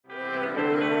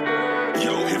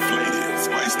Yo, inflated,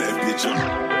 spice that bitch up.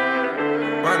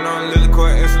 Riding on Lily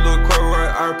Court, it's a little court,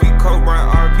 right? RP Coke, right?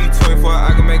 RP 24.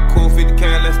 I can make cool 50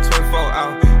 can, less 24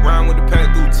 out. Round with the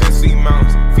pack through Tennessee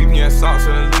mountains. VPN socks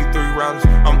in the lead 3 routers.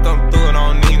 I'm thumping through it,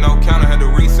 I don't need no counter. Had to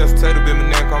recess, tater, bit my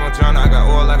neck, I'm a John. I got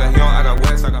oil, I got young, I got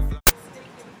west, I got fly.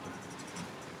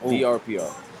 DR,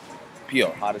 PR.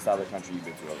 hottest out of the country you've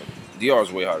been to already. DR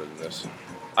is way hotter than this.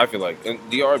 I feel like. And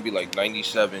DR would be like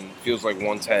 97, feels like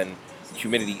 110,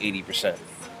 humidity 80%.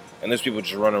 And there's people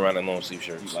just running around in long sleeve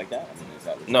shirts. You like that? I mean, is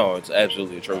that No, it's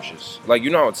absolutely atrocious. Like, you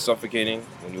know how it's suffocating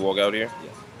when you walk out here? Yeah.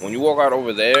 When you walk out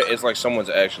over there, it's like someone's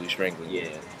actually strangling you. Yeah.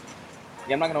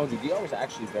 Yeah, I'm not gonna hold you. DR was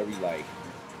actually very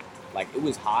like it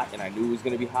was hot, and I knew it was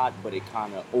gonna be hot, but it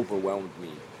kind of overwhelmed me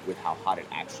with how hot it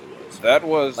actually was. That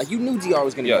was... Like, you knew DR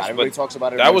was gonna be Yes, hot. Everybody but talks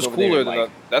about it. that was everybody's over cooler there,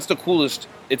 than... like, That's the coolest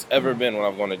it's ever been when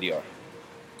I've gone to DR.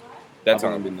 That I've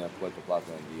only time. been to Puerto Plata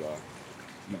and DR.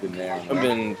 You've been there. I've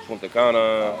been Punta Cana,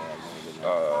 I've never been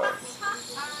there.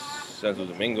 Santo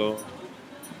Domingo.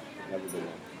 Never been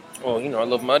there. Oh, you know, I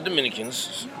love my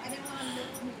Dominicans.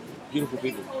 Beautiful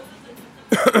people.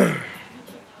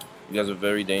 You guys are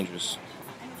very dangerous.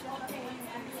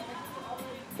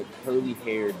 The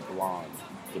curly-haired blonde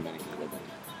Dominican women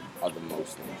are the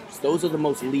most dangerous. Those are the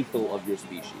most lethal of your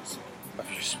species.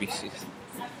 Of your species.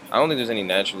 I don't think there's any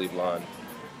naturally blonde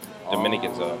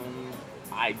Dominicans though.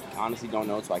 I honestly don't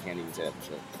know, so I can't even say that for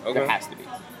sure. Okay. There has to be.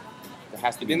 There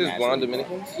has to You be. think there's blonde naturally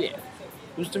Dominicans? Yeah.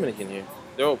 Who's Dominican here?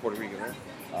 They're all Puerto Rican, right?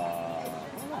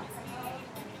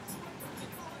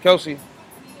 Kelsey.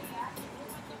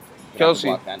 Kelsey,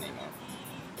 Block that name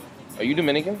out. are you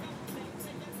Dominican?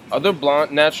 Are there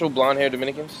natural blonde hair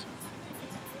Dominicans?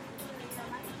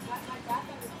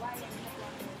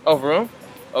 Oh, for real?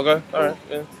 Okay, alright,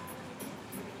 yeah.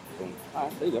 Boom. All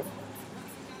right, there you go.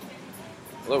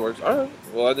 Well, that works. Alright.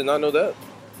 Well, I did not know that.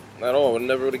 At all. I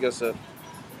never would have guessed that.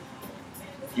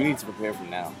 You need to prepare from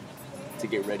now to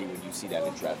get ready when you see that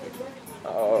in traffic.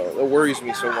 That worries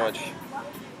me so much.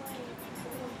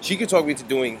 She could talk me into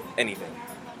doing anything.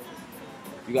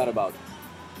 You got about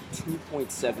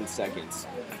 2.7 seconds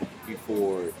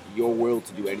before your will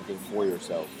to do anything for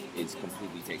yourself is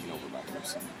completely taken over by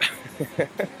hers.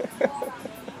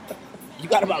 You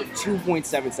got about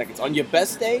 2.7 seconds. On your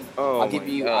best day, Oh I'll give my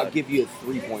you God. a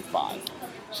 3.5.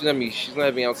 She's gonna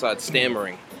have me outside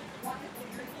stammering.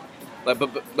 Like,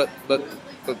 but,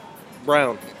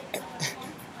 Brown.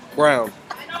 Brown.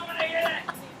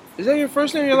 Is that your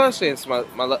first name or your last name? It's my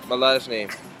last name.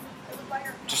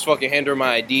 Just fucking hand her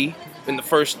my ID in the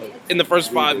first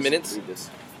 5 minutes. Read this.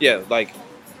 Yeah, like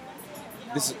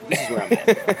This is where I'm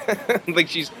at. like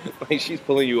she's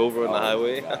pulling you over on the Oh,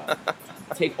 highway. God.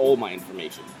 Take all my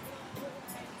information.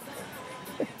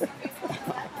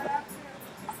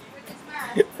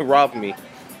 Rob me,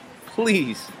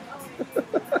 please.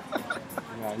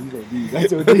 Yeah, he's OD.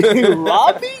 That's OD.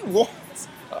 Robbie? What?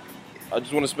 I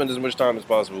just want to spend as much time as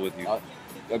possible with you.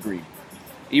 Agreed.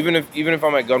 Even if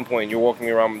I'm at gunpoint, you're walking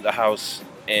around the house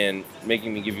and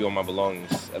making me give you all my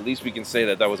belongings. At least we can say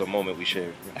that was a moment we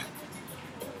shared.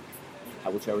 I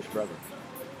will cherish forever.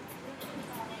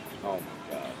 Oh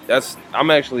my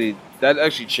God. That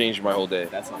actually changed my whole day.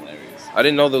 That's hilarious. I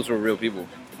didn't know those were real people.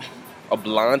 A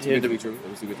blonde Too good haired to be true. It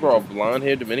was too good to be Bro, a true. blonde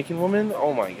haired Dominican woman?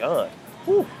 Oh my God.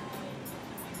 Whew.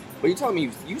 But you're telling me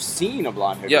you've seen a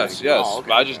blonde hair? Yes, yes. Oh, okay.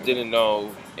 But I just didn't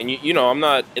know. And you know, I'm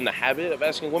not in the habit of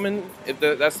asking women if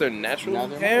that's their natural No,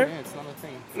 they're not- hair. yeah, it's not a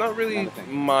thing. Not really Not a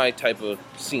thing. my type of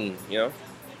scene, you know?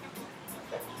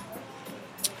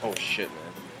 Oh shit, man.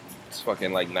 It's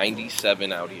fucking like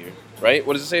 97 out here. Right?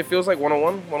 What does it say? It feels like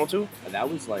 101, 102? And that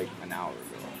was like an hour ago.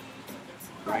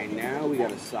 Right now we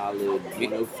got a solid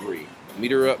 103.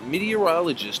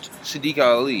 Meteorologist Sadiq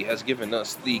Ali has given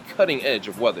us the cutting edge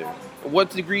of weather. What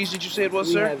degrees did you say it was,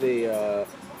 We sir? have a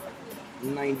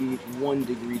 91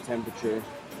 degree temperature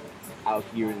out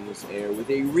here in this air with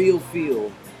a real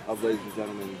feel of, ladies and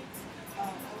gentlemen,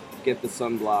 get the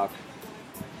sunblock,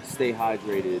 stay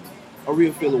hydrated. A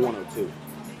real feel of 102.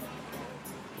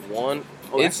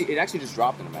 It actually just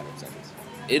dropped in a matter of seconds.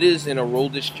 It is an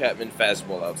Aroldis Chapman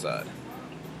fastball outside.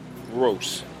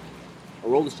 Gross.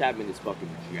 Aroldis Chapman is fucking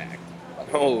jacked.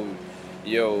 Oh,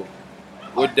 yo.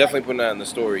 We're definitely putting that in the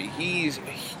story.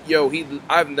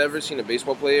 I've never seen a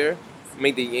baseball player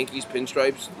make the Yankees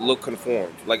pinstripes look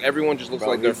conformed. Like, everyone just looks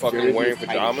Bro, like they're his fucking jersey wearing is tight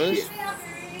as pajamas.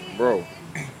 shit. Bro,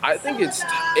 I think it's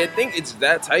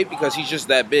that tight because he's just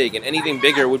that big, and anything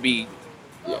bigger would be...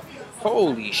 Yeah.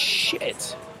 Holy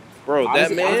shit. Bro,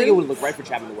 Honestly, that I don't think it man... would look right for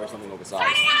Chapman to wear something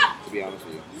oversized, to be honest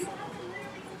with you.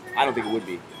 I don't think it would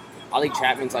be. I think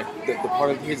Chapman's like the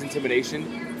part of his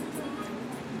intimidation,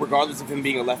 regardless of him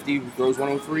being a lefty who throws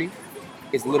 103,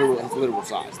 his literal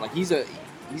size. Like he's a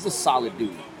solid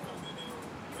dude.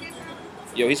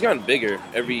 Yo, he's gotten bigger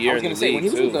every year in the league when he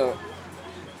was too. with the,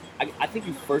 I think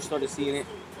you first started seeing it.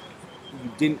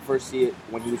 You didn't first see it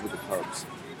when he was with the Cubs.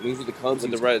 When he was with the Cubs,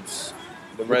 With the Reds.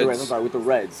 with the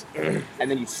Reds,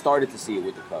 and then you started to see it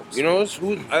with the Cubs. You know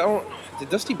who? Did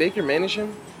Dusty Baker manage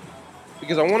him?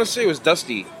 Because I want to say it was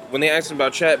Dusty. When they asked him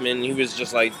about Chapman, he was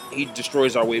just like, he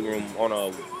destroys our weight room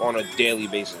on a daily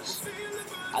basis.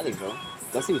 I think so.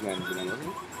 Dusty was managing him, wasn't he?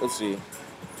 Let's see.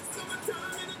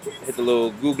 Hit the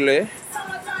little Google.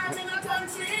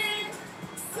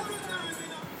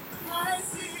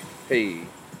 Hey.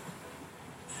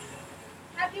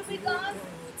 Have you begun?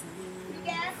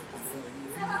 Yes.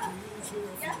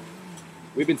 Yeah.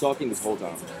 We've been talking this whole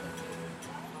time.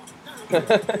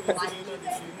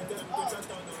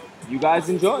 You guys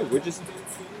enjoy. We're just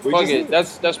Fuck here. it.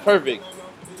 That's perfect.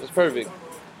 That's perfect.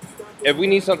 If we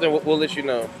need something, we'll let you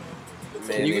know.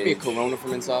 Can you give me a Corona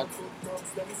from inside?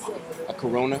 A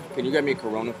Corona? Can you get me a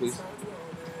Corona, please?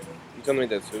 You tell me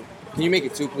that too. Can you make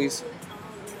it 2, please?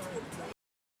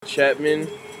 Chapman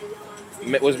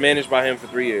was managed by him for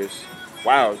 3 years.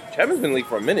 Wow, Chapman's been in the league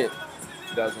for a minute.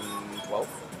 2012?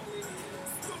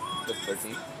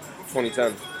 2013?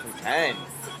 2010. 2010.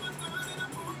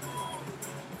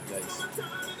 Yikes.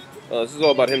 This is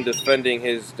all about him defending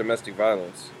his domestic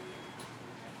violence.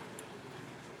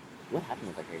 What happened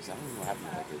with that case? I don't even know what happened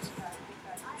with that case.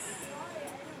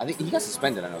 I think he got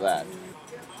suspended, I know that.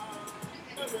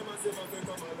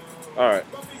 Alright.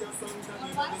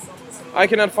 I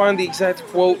cannot find the exact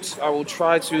quote. I will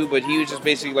try to, but he was just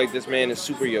basically like, this man is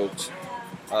super yoked.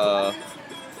 Wow,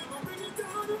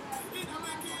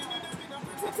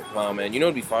 man. You know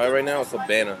what would be fire right now? A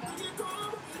cabana.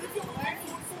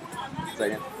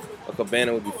 Second. A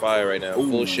cabana would be fire right now. Ooh.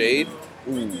 Full shade.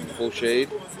 Ooh. Full shade.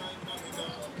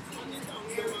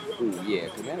 Ooh, yeah.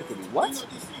 Cabana could be what?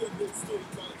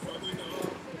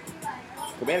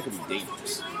 Cabana could be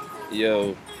dangerous.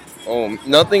 Yo. Oh,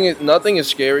 nothing is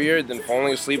scarier than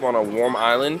falling asleep on a warm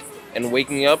island and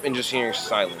waking up and just hearing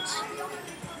silence.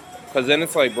 Cause then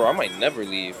it's like, bro, I might never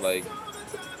leave. Like,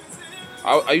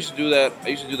 I used to do that. I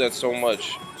used to do that so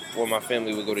much when my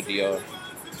family would go to DR.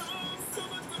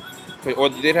 Or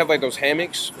they'd have like those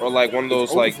hammocks, or like one of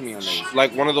those like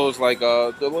one of those like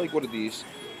they're like, what are these?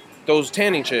 Those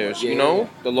tanning chairs, you know,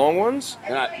 the long ones.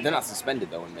 They're not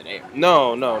suspended though in midair.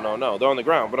 No. They're on the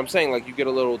ground. But I'm saying, like, you get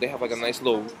a little. They have like a nice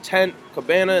little tent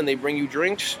cabana, and they bring you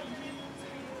drinks.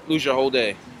 Lose your whole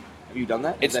day. Have you done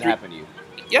that? It's Has that happened to you?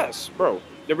 Yes, bro.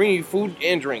 They're bringing you food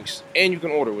and drinks, and you can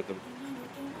order with them.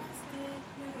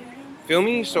 Feel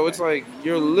me? So it's like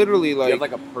you're literally like. You have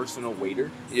like a personal waiter.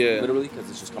 Yeah. Literally, because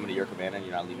it's just coming to your cabana and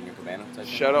you're not leaving your cabana.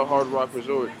 Shout out Hard Rock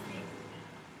Resort.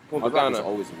 Hard Rock is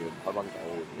always good. Hard Rock is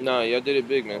always good. Nah, y'all did it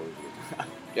big, man.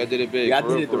 Y'all did it big. Y'all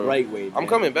did it the right way, man. I'm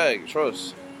coming back.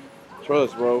 Trust,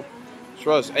 bro.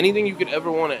 Trust. Anything you could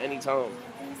ever want at any time.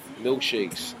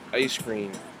 Milkshakes, ice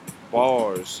cream,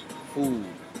 bars, food,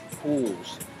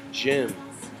 pools, gym,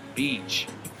 beach,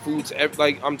 foods.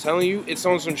 Like, I'm telling you, it's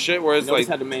on some shit where it's Notice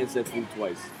like, how the man said food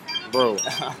twice. bro.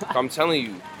 I'm telling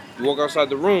you, you walk outside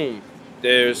the room.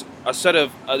 There's a set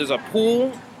of there's a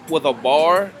pool with a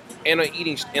bar and a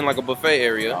eating in like a buffet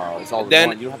area. Oh, it's all then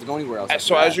one. You don't have to go anywhere else.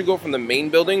 So as you go from the main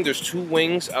building, there's 2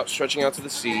 wings out stretching out to the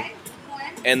sea,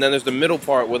 and then there's the middle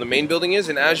part where the main building is.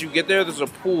 And as you get there's a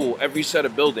pool every set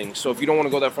of buildings. So if you don't want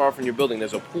to go that far from your building,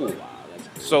 there's a pool. Wow, that's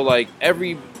cool. So like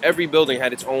every building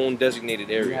had its own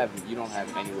designated area. You don't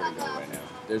have anywhere to go right now.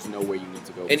 There's nowhere you need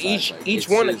to go. And besides, like, each it's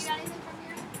one. just-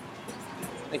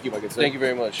 Thank you, my good sir. Thank you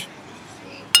very much.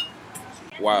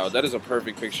 Wow, that is a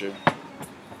perfect picture.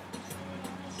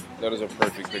 That is a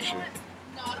perfect picture.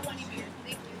 No, I don't want any beer.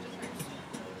 Thank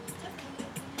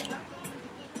you.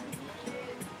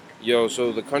 Yo,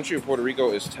 so the country of Puerto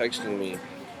Rico is texting me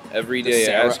every The day.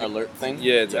 Sarah asking, alert thing?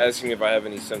 Yeah, it's asking if I have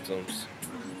any symptoms.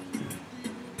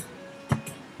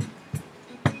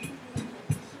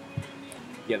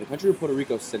 Yeah, the country of Puerto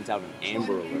Rico sent out an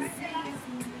Amber Alert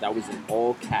that was in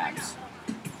all caps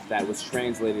that was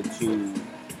translated to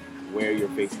wear your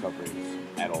face coverings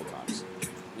at all times.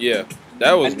 Yeah,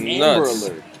 that was An nuts.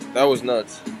 Amber Alert. That was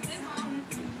nuts.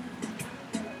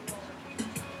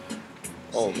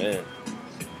 Oh man,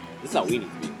 This is how we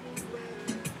need to be.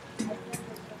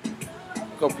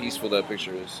 look how peaceful that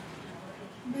picture is.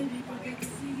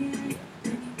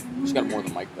 Just gotta more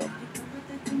the mic though.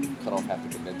 Cut off half the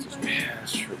condenser screen. Yeah,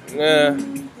 that's true. Nah,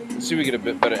 let's see if we get a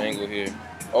bit better angle here.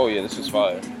 Oh yeah, this is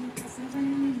fire.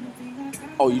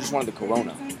 Oh, you just wanted the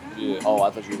Corona. Yeah. Oh,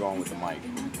 I thought you were going with the mic.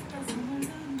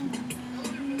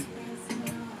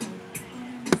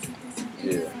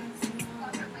 Yeah.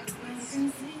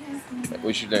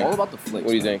 What you think? All about the flicks.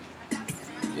 What do you man. think?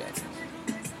 Yeah.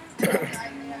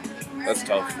 That's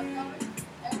tough.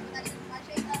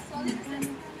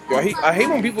 Yo, I hate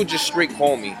when people just straight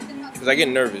call me because I get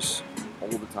nervous. All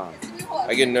the time.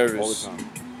 I get All nervous. the time.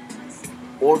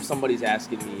 Or if somebody's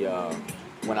asking me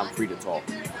when I'm free to talk,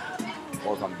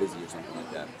 or if I'm busy or something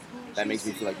like that. That makes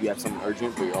me feel like you have something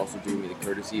urgent, but you're also doing me the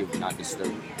courtesy of not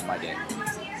disturbing my day.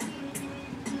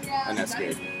 And that's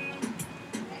scary.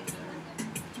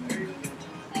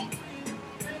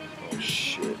 Oh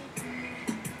shit.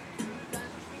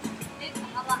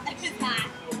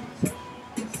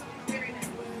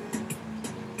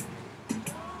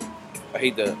 I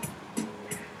hate that.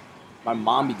 My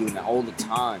mom be doing that all the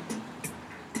time.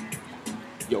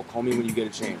 Yo, call me when you get a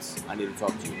chance. I need to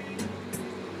talk to you.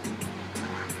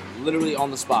 Literally on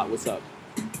the spot. What's up?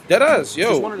 Deadass, yo.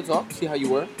 Just wanted to talk, see how you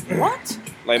were. What?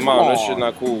 Like, Come mom, that on. shit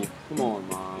not cool. Come on,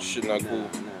 mom. Shit not cool. Nah.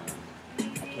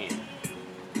 I can't.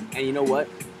 And you know what?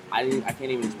 I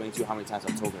can't even explain to you how many times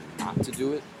I've told her not to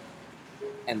do it.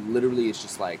 And literally, it's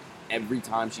just like every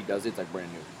time she does it, it's like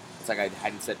brand new. It's like I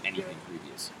hadn't said anything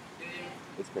previous.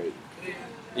 It's crazy.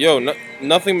 Yo,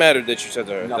 nothing mattered that you said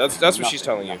to her. Nothing, That's what she's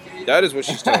telling you. That is what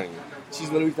she's telling you. She's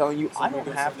literally telling you, I don't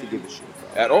have to give a shit,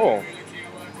 bro. At all.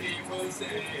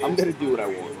 I'm gonna do what I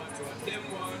want.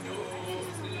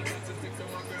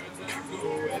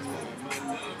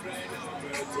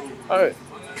 Alright.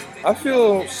 I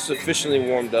feel sufficiently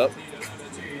warmed up.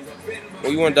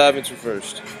 What you want to dive into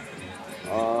first?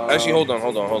 Actually, hold on.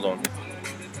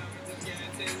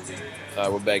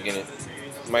 Alright, we're back in it.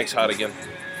 Mike's hot again.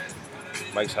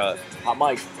 Mike's hot. Hot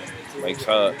mic. Mike's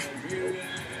hot.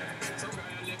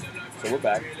 So we're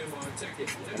back.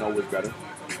 And always better.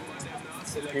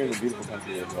 Here in the beautiful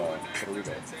country of Puerto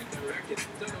Rico.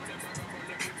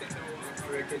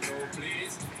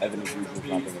 Evan is usually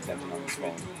not paying attention on his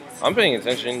phone. I'm paying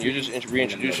attention. You're just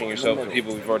reintroducing yourself to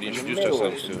people we've already introduced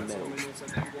ourselves to.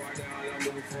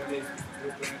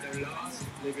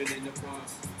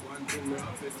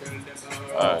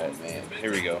 Alright, man.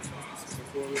 Here we go.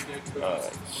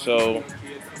 Alright, so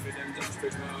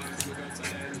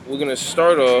we're going to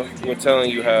start off with telling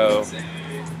you how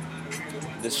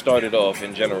this started off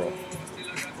in general.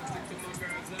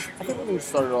 I think we're going to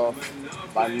start off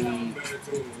by me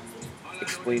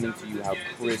explaining to you how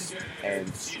crisp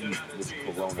and sweet this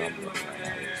Corona I'm drinking right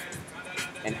now is.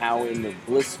 And how in the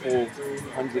blissful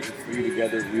 103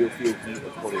 together real field heat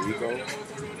of Puerto Rico,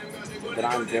 that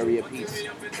I'm very at peace.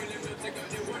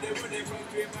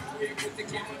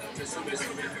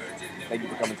 Thank you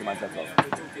for coming to my TED Talk.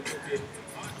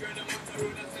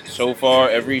 So far,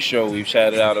 every show we've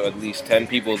shouted out at least 10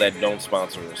 people that don't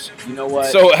sponsor us. You know what?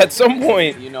 So at some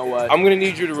point, you know what? I'm going to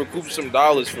need you to recoup some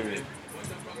dollars from me.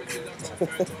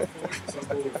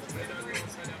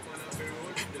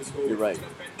 You're right.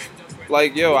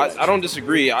 Like, yo, I don't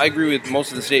disagree. I agree with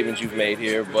most of the statements you've made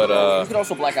here, but You could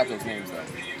also black out those names, though.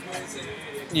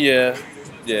 yeah.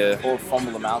 Or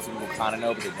fumble them out so people kind of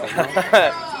know, but they don't know.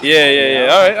 yeah.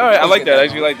 All right. I like that. I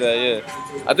actually like that. Yeah.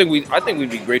 I think we'd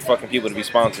be great fucking people to be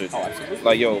sponsored. Oh, absolutely.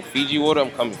 Like, yo, Fiji water,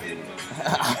 I'm coming for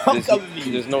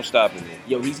you. There's no stopping me.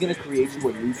 Yo, he's going to create you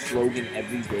a new slogan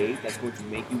every day that's going to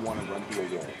make you want to run through a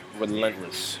wall.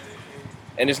 Relentless.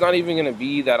 And it's not even going to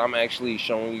be that I'm actually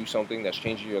showing you something that's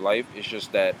changing your life. It's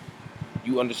just that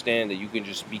you understand that you can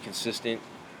just be consistent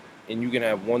and you can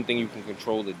have one thing you can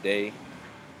control a day.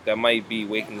 That might be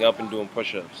waking up and doing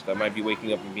push-ups. That might be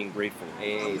waking up and being grateful.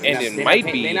 And it might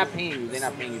be... They're not paying you. They're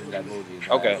not paying you for that emoji.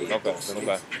 Okay.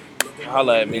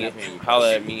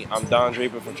 Holla at me. I'm Don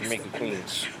Draper from Jamaica,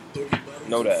 Queens.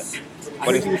 Know that.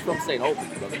 But he was from St.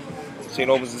 Albans, brother. St.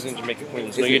 Albans is in Jamaica,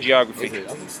 Queens. Know your geography.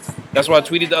 That's why I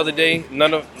tweeted the other day.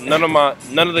 None of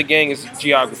the gang is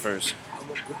geographers.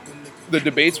 The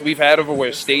debates we've had over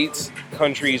where states,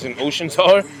 countries, and oceans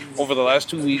are over the last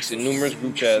 2 weeks in numerous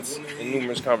group chats and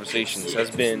numerous conversations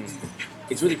has been...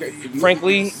 It's really great.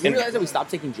 Frankly... You realize that we stopped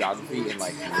taking geography in,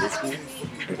 like, middle school?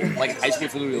 Like, high school,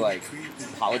 it's literally, like,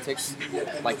 politics.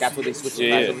 Like, that's what they switched the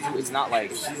class over to. It's not,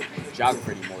 like,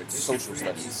 geography anymore. It's social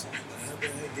studies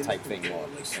type thing more,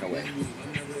 in a way.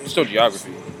 Still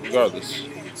geography, regardless.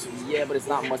 Yeah, but it's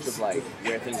not much of, like,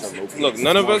 where things are located. Look,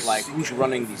 none of us... Like, who's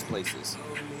running these places?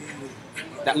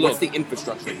 What's the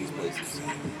infrastructure of these places?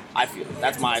 I feel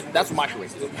that's what my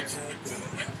curriculum is.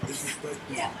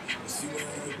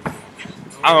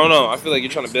 I don't know. I feel like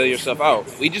you're trying to bail yourself out.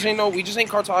 We just ain't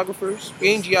cartographers. We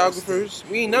ain't geographers.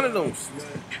 We ain't none of them.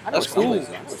 That's cool.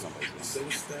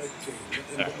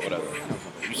 Alright, whatever.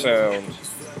 You sound...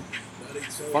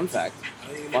 Fun fact.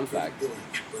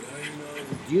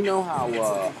 Do you know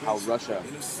how Russia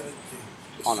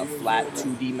on a flat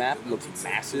 2D map looks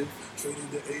massive.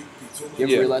 You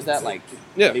ever Yeah. realize that? Like,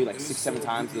 Yeah. maybe like 6-7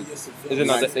 times the Is it not United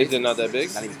that? Is States? it not that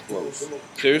big? Not even close.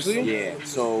 Seriously? Yeah.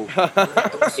 So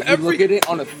if you look at it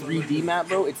on a 3D map,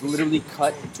 bro, it's literally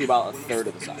cut to about a third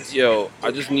of the size. Yo, I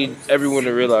just need everyone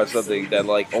to realize something, that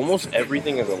like almost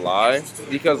everything is a lie.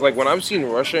 Because like when I've seen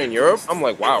Russia and Europe, I'm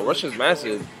like, wow, Russia's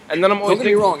massive. And then I'm always Don't get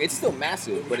me thinking, wrong, it's still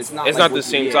massive, but it's not. it's like not what the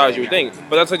same yeah, size you would yeah. think.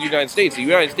 But that's like the United States. The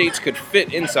United States could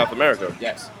fit in South America.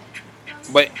 Yes.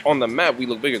 But on the map, we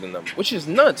look bigger than them, which is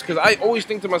nuts. Because I always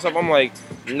think to myself, I'm like,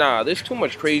 nah, there's too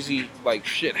much crazy like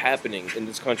shit happening in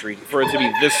this country for it to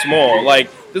be this small. Like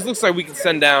this looks like we could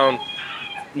send down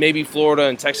maybe Florida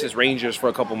and Texas Rangers for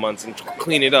a couple months and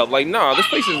clean it up. Like, nah, this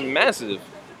place is massive.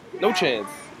 No chance.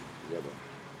 Yeah, bro.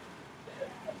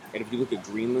 And if you look at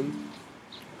Greenland,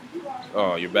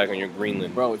 Oh, you're back on your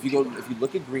Greenland. bro, if you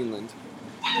look at Greenland,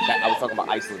 I was talking about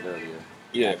Iceland earlier.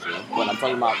 Yeah. Actually, but I'm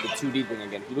talking about the 2D thing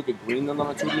again. If you look at Greenland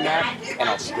on a 2D map and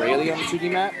Australia on a 2D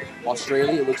map,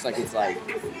 Australia looks like it's like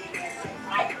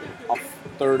a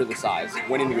third of the size.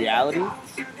 When in reality,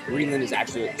 Greenland is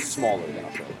actually smaller than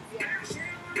Australia.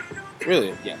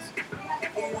 Really? Yes.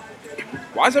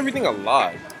 Why is everything a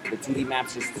lie? The 2D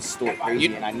maps just distort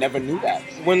crazy, and I never knew that.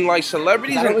 When like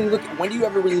celebrities, I don't and, really look. When do you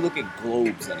ever really look at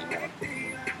globes anymore?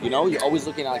 You know, you're always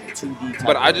looking at like a 2D type.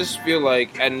 but I of- just feel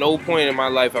like at no point in my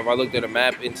life have I looked at a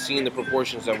map and seen the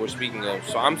proportions that we're speaking of.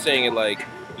 So I'm saying it like,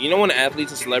 you know, when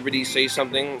athletes and celebrities say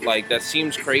something like that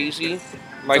seems crazy,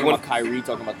 like talking when about Kyrie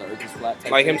talking about the Earth is flat.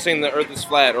 Type like thing. him saying the Earth is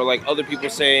flat, or like other people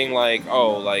saying like,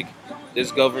 oh, like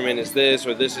this government is this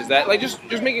or this is that, like just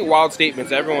making wild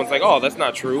statements. Everyone's like, oh, that's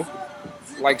not true.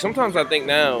 Like sometimes I think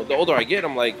now, the older I get,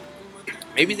 I'm like,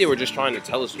 maybe they were just trying to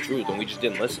tell us the truth and we just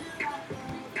didn't listen.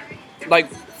 Like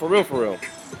for real.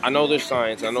 I know there's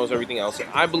science, I know there's everything else, and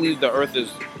I believe the Earth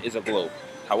is a globe.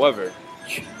 However,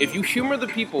 if you humor the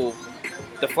people,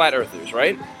 the flat earthers,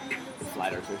 right?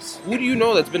 Flat Earthers. Who do you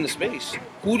know that's been to space?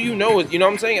 Who do you know? You know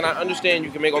what I'm saying? And I understand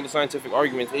you can make all the scientific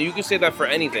arguments, and you can say that for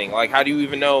anything. Like, how do you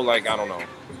even know? Like, I don't know,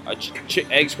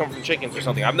 eggs come from chickens or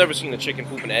something. I've never seen a chicken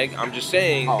poop an egg. I'm just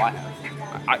saying. Oh, I have.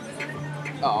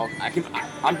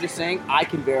 I'm just saying I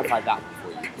can verify that one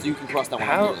for you, so you can cross that one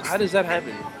off your list. How does that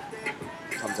happen?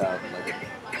 It comes out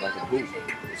like a poop.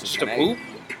 It's Just an a egg, poop?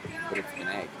 but it's an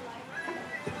egg.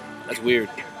 That's weird.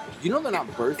 You know they're not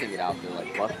birthing it out there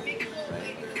like buttholes,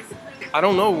 right? I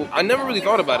don't know. I never really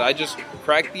thought about it. I just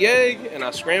crack the egg and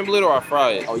I scramble it or I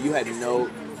fry it. Oh, you had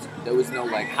there was no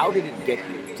like, how did it get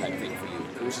here type thing for you.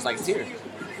 It was just like, it's here.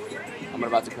 I'm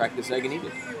about to crack this egg and eat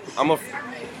it. I'm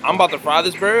about to fry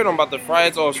this bird. I'm about to fry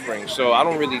its offspring. So I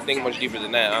don't really think much deeper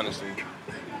than that, honestly.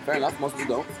 Fair enough, most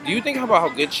people don't. Do you think about how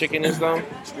good chicken is though?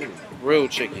 Extremely. Real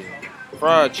chicken,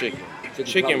 fried chicken,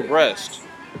 chicken cutlet. breast,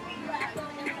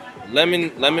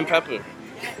 lemon pepper,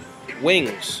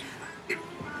 wings.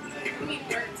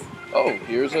 Oh,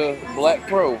 here's a black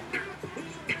crow.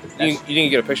 You didn't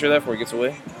get a picture of that before it gets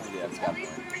away? Yeah, it's got point.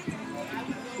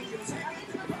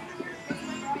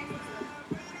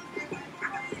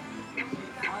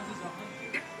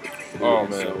 Oh,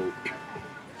 man. So,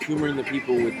 humoring the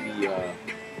people with the,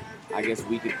 I guess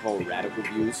we could call radical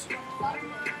views.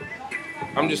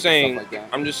 I'm just Stuff saying. like that.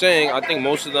 I think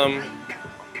most of them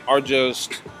are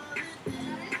just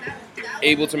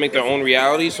able to make their own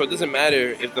reality. So it doesn't matter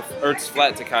if the Earth's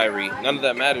flat to Kyrie. None of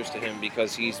that matters to him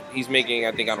because he's making,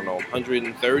 I think, I don't know,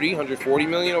 130, 140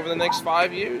 million over the next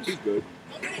 5 years. He's good.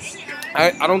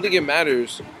 I don't think it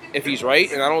matters if he's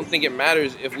right, and I don't think it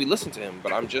matters if we listen to him.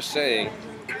 But I'm just saying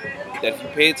that if you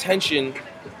pay attention,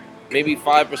 maybe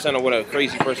 5% of what a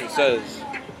crazy person says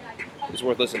is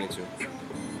worth listening to.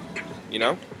 You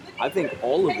know? I think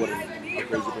all of what a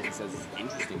crazy person says is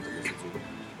interesting to listen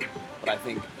to. But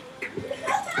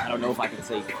I don't know if I can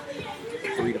say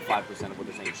 3 to 5% of what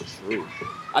they're saying is true.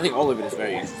 I think all of it is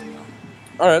very interesting,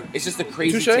 though. All right. It's just a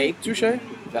crazy take Touche.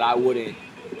 that I wouldn't.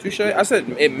 I said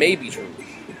it may be true.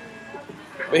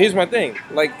 But here's my thing.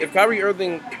 Like, if Kyrie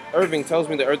Irving tells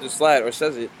me the Earth is flat or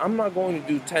says it, I'm not going to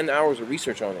do 10 hours of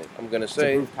research on it. I'm going to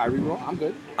say... To prove Kyrie wrong, I'm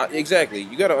good. Exactly.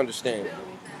 You got to understand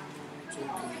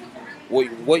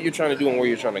what you're trying to do and where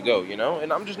you're trying to go, you know?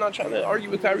 And I'm just not trying to argue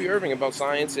with Kyrie Irving about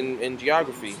science and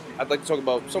geography. I'd like to talk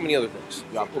about so many other things.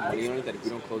 Yo, I put money on it that if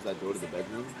we don't close that door to the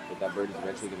bedroom, that bird is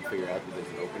eventually going to figure out that there's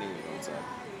an opening and go inside.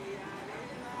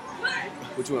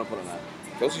 What you want to put on that?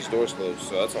 Kelsey's door's closed,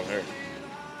 so that's on her.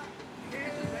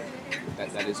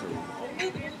 That is her.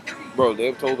 Bro,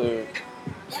 they've told her...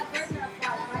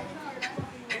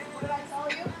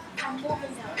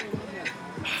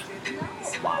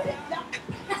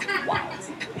 Wow.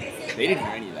 They didn't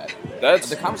hear any of that. That's...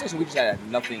 The conversation we just had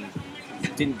nothing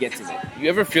did didn't get to me. You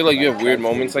ever feel like you have weird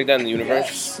moments like that in the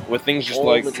universe? Yes. Where things just All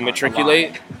like the time, matriculate?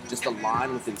 align. Just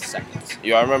align within seconds.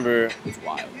 Yo, I remember, It's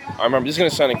wild. this is gonna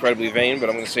sound incredibly vain, but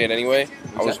I'm gonna say it anyway.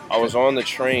 I was on the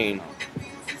train,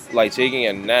 like taking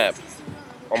a nap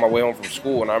on my way home from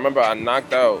school, and I remember I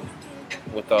knocked out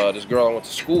with this girl I went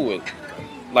to school with,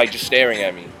 like just staring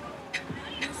at me.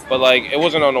 But like it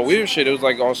wasn't on no weird shit. It was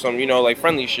like on some, like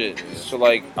friendly shit. So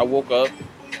like I woke up,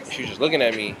 she was just looking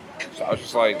at me. So I was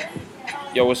just like,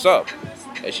 "Yo, what's up?"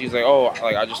 And she's like, "Oh,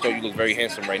 like I just thought you look very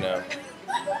handsome right now."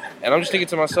 And I'm just thinking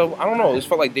to myself, I don't know. This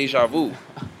felt like deja vu.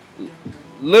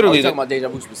 Literally, Are you talking about deja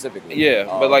vu specifically? yeah.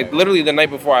 Oh, But like okay. literally the night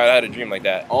before, I had a dream like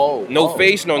that. Oh. No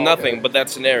face, no okay. nothing, but that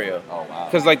scenario. Oh wow.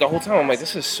 Because like the whole time I'm like,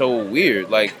 this is so weird.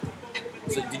 Like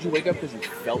So did you wake up because you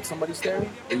felt somebody staring,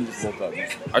 or you just woke up?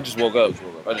 I just woke up.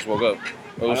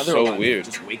 It was Another so one, weird.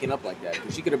 Just waking up like that.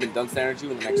 Because she could have been done staring at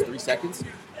you in the next 3 seconds.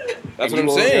 That's and what I'm you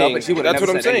woke up saying. and she would've That's what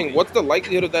never I'm said saying. anything. What's the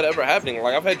likelihood of that ever happening?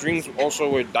 Like I've had dreams also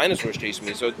where dinosaurs chase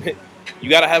me. So you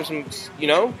gotta have some,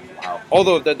 Wow.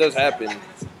 Although if that does happen,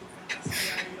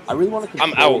 I really want to I'm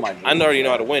control out. my I dreams. already know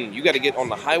how to win. You got to get on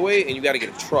the highway and you got to get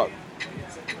a truck.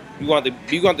 You want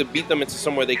to beat them into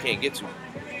somewhere they can't get to,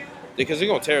 because they're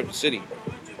gonna tear up the city.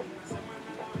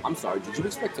 I'm sorry. Did you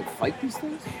expect to fight these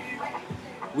things?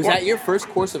 Was What? that your first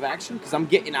course of action? Because I'm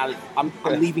getting out of. I'm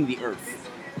leaving the earth.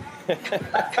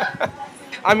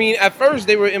 I mean, at first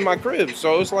they were in my crib,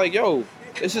 so it's like, yo,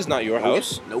 this is not your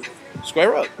house. Nope.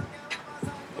 Square up.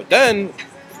 But then,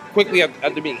 quickly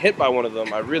after being hit by one of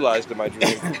them, I realized in my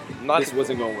dream, not This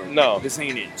wasn't gonna work. No. This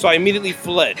ain't it. So I immediately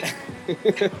fled.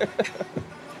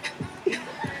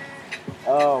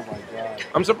 Oh my god.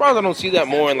 I'm surprised I don't see that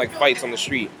more in like fights on the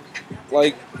street.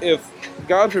 Like if,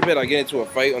 God forbid, I get into a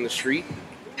fight on the street,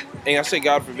 and I say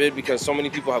God forbid because so many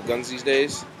people have guns these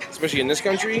days, especially in this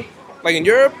country. Like in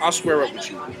Europe, I'll square up with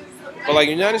you. But like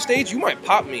in the United States, you might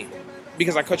pop me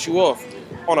because I cut you off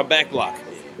on a back block.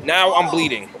 Now I'm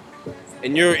bleeding.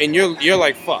 And you're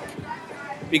like fuck.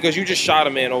 Because you just shot a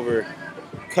man over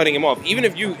cutting him off. Even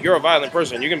if you're a violent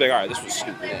person, you're gonna be like, alright, this was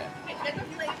stupid. Yeah.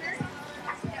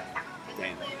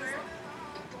 Damn.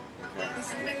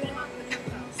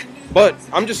 But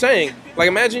I'm just saying, like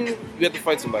imagine you have to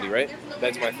fight somebody, right?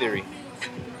 That's my theory.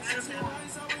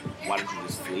 Why don't you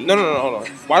just flee? No, hold on.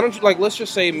 Why don't you, like, let's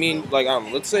just say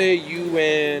let's say you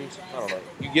and, I don't know,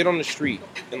 you get on the street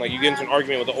and, like, you get into an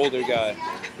argument with an older guy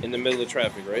in the middle of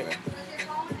traffic, right?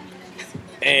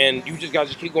 And you guys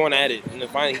just keep going at it, and then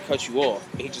finally he cuts you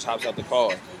off, and he just hops out the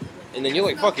car. And then you're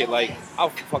like, fuck it, like, I'll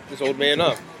fuck this old man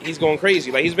up. He's going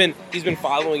crazy. Like, he's been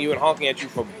following you and honking at you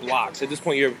for blocks. At this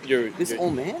point, This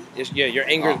old man? your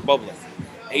anger is bubbling.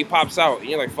 And he pops out, and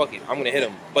you're like, fuck it, I'm gonna hit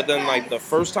him. But then, like, the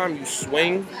first time you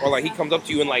swing, or, like, he comes up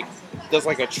to you and, like, does,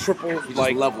 like, a triple, He just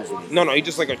like... levels with you. No, he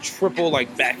just, like, a triple,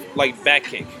 back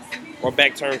kick. Or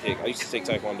back turn kick. I used to take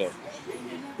Taekwondo. I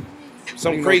don't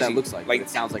Something even know crazy. what that looks like. But it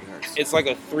sounds like it hurts. It's like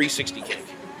a 360 kick.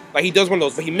 Like, he does one of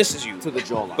those, but he misses you. To the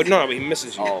jawline. But no, but he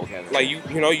misses you. Oh, okay. Like,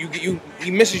 he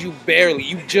misses you barely.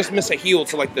 You just miss a heel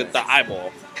to, like, the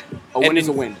eyeball. A win and is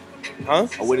a then- win. Huh?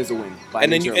 A win is a win. By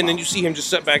And then nature you of law. see him just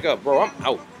set back up. Bro, I'm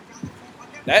out.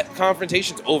 That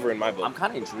confrontation's over in my book. I'm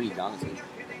kind of intrigued, honestly.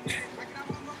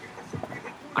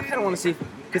 I kind of want to see,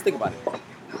 because think about it.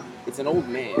 It's an old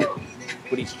man,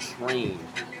 but he's trained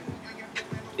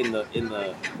in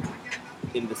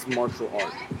this martial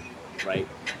art, right?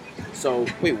 So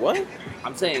Wait, what?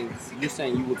 you're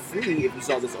saying you would flee if you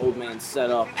saw this old man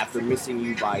set up after missing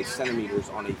you by centimeters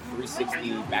on a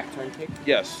 360 back turn kick,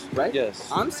 Yes. right? Yes.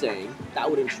 I'm saying that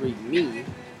would intrigue me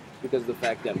because of the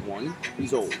fact that one,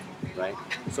 he's old, right?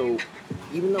 So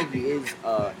even though he is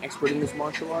expert in this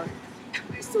martial art,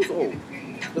 he's still old.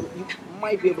 So you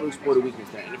might be able to exploit a weakness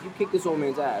there. And if you kick this old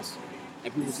man's ass,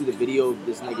 and people see the video of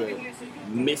this nigga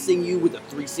missing you with a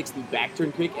 360 back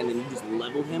turn kick, and then you just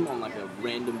level him on like a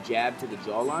random jab to the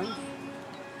jawline,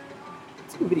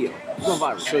 it's a good video. It's going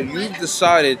viral. So you've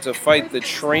decided to fight the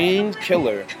trained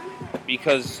killer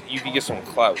because you can get some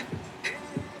clout.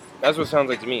 That's what it sounds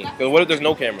like to me. Because what if there's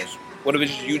no cameras? What if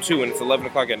it's just you two and it's 11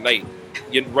 o'clock at night,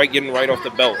 getting right off the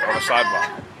belt on a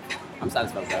sidewalk? I'm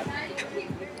satisfied with that.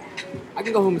 I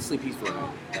can go home and sleep peaceful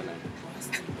that night.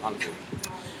 Honestly.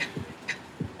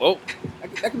 Well,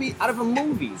 That could be out of a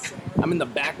movie. I'm in the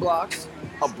back blocks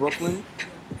of Brooklyn,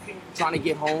 trying to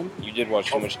get home. you did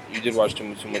watch too much. You did watch too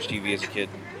much TV as a kid.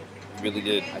 You really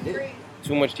did. I did.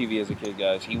 Too much TV as a kid,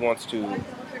 guys. He wants to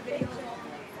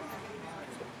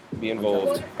be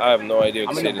involved. I have no idea what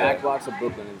I'm to in say the to back that. blocks of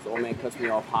Brooklyn, and this old man cuts me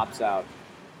off, hops out,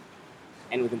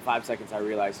 and within 5 seconds I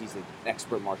realize he's an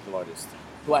expert martial artist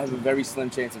who I have a very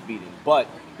slim chance of beating. But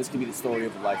this could be the story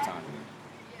of a lifetime.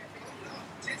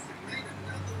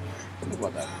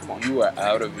 about that. Come on. You are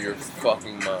out of your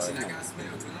fucking mind.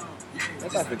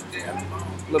 That's not 50.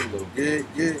 Live a little. Yeah.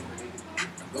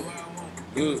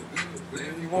 Good.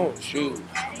 You won't shoot.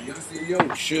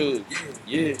 Yo, shoot.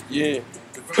 Yeah.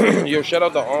 Yo, shout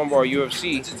out to Armbar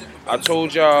UFC. I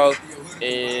told y'all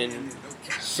in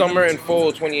summer and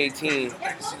fall 2018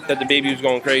 that the baby was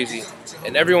going crazy.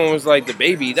 And everyone was like, the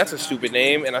baby, that's a stupid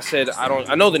name. And I said,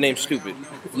 I know the name's stupid.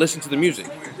 Listen to the music.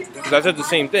 Because I said the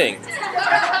same thing.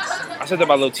 I said that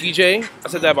about Lil TJ. I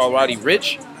said that about Roddy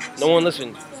Ricch. No one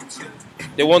listened.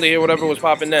 They wanted to hear whatever was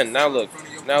popping then. Now look.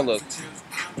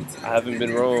 I haven't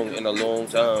been wrong in a long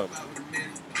time.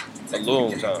 And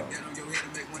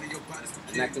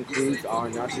that concludes our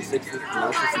narcissistic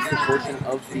portion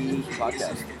of the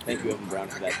podcast. Thank you, Evan Brown,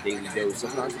 for that daily dose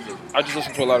of narcissism. I just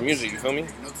listen to a lot of music, you feel me?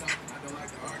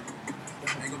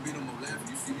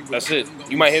 That's it.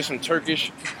 You might hear some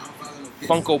Turkish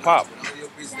Funko Pop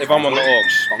if I'm on the aux.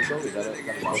 Funko? Is that a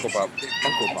Funko Pop.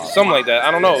 Funko Pop? Something like that.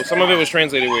 I don't know. Some of it was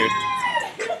translated weird.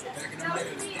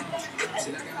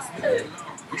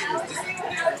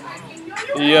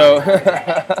 Yo.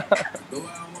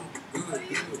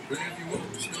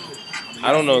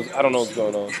 I don't know what's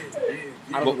going on.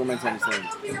 I don't think we're meant to understand.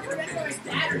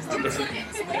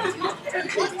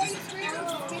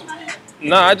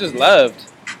 Nah, I just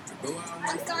left.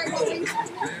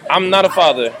 I'm not a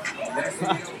father.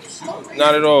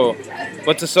 Not at all.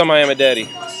 But to some, I am a daddy.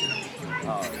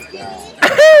 Oh,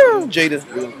 God. Jada.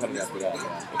 We're going to cut it after that.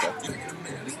 Yeah. Okay.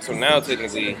 So now,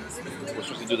 technically, we're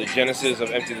supposed to do the genesis of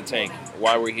Empty the Tank.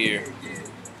 Why we're here.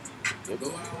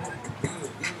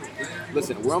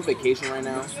 Listen, we're on vacation right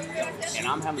now, and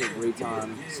I'm having a great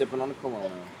time sipping on a Corona,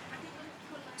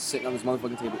 sitting on this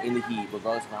motherfucking table in the heat,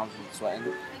 regardless of how much I'm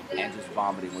sweating, and just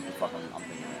vomiting what the fuck I'm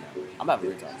thinking right now. I'm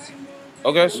having a great time.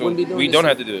 Okay, so we don't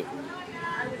have to do it.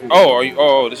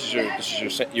 This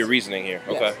is your reasoning here.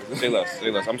 Okay, Yes.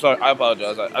 Say less. I'm sorry. I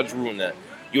apologize. I just ruined that.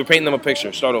 You were painting them a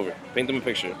picture. Start over. Paint them a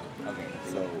picture. Okay,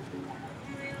 so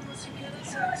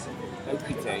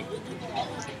Empty Tank.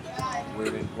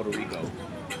 We're in Puerto Rico.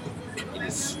 It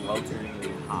is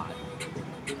swelteringly hot.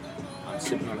 I'm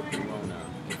sipping on a Corona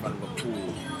in front of a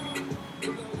pool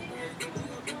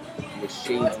with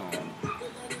shades on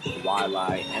while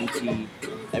I empty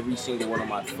every single one of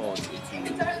my thoughts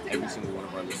into every single one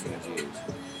of our listeners' ears.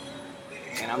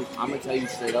 And I'm gonna tell you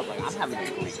straight up, like, I'm having a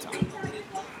great time.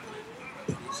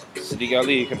 Sadiq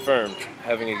Ali confirmed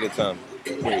having a good time.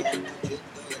 Great.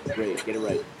 Get it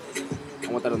right. I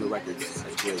want that on the records.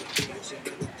 That's great.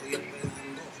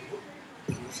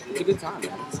 It's a good time,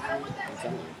 man. I'm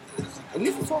telling you. And we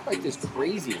used to talk like this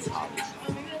crazy in college.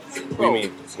 What do you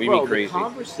mean? What do you mean crazy? The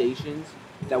conversations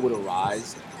that would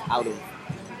arise out of,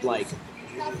 like,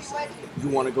 you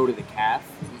want to go to the calf.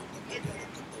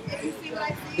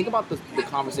 Think about the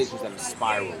conversations that have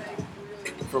spiraled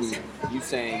from you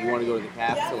saying you want to go to the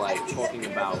calf to, like, talking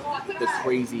about the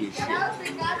craziest shit.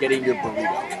 Getting your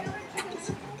burrito.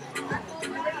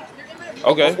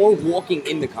 Okay. Or walking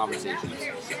in the conversations.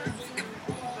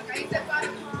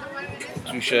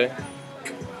 Touche.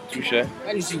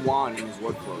 And you see Juan in his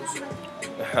work clothes.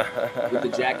 With the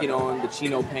jacket on, the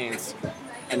chino pants,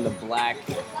 and the black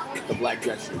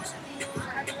dress shoes.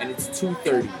 And it's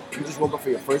 2:30. You just woke up for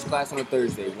your first class on a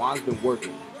Thursday. Juan's been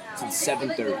working since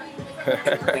 7:30.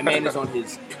 That man is on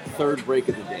his third break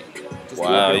of the day. Just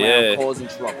walking around causing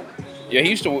trouble. Yeah, he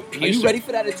used to. Are you ready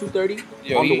for that at 2:30?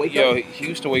 He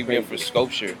used to wake me up for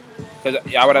sculpture. Cause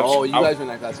I would have. Oh, you guys were in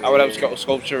that class. I would have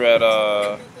sculpture at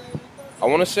I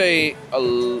want to say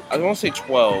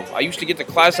 12. I used to get to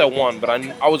class at 1, but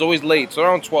I was always late, so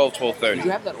around 12:30. Did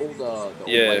you have that old old white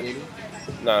lady?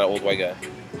 Nah, the old white guy.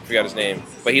 Forgot his name,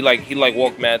 but he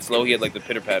walked mad slow. He had like the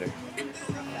pitter patter.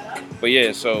 But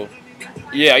yeah, so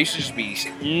yeah, I used to just be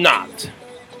knocked.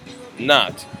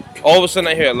 All of a sudden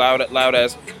I hear a loud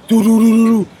ass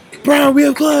do Brown, we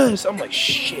have class. I'm like,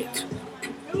 shit.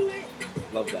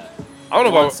 Love that. I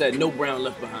don't know if I said no Brown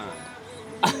left behind.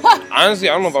 Honestly,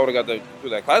 I don't know if I would have got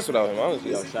through that class without him. Honestly,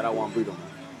 Yo, shout out Juan Brito.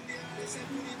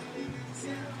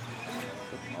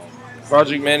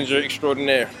 Project manager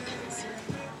extraordinaire.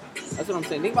 That's what I'm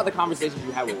saying. Think about the conversations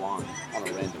you had with Juan on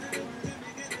a random thing.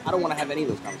 I don't want to have any of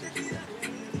those conversations.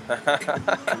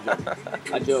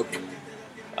 I joke.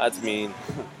 That's mean.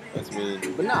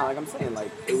 But nah, like I'm saying,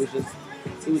 like it was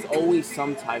always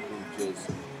some type of just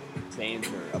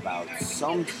banter about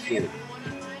some shit.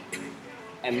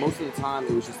 And most of the time,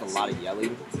 it was just a lot of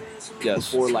yelling. Yes.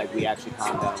 Before, like, we actually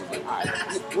calmed down and was like, all right,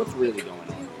 what's really going on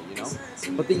here, you know?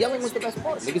 But the yelling was the best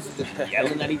part. Niggas was just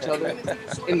yelling at each other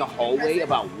in the hallway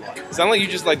about what? Sound like you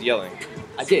just liked yelling.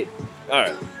 I did. All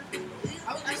right.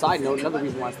 Side note, another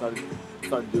reason why I started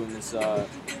started doing this little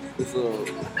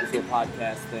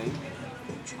podcast thing,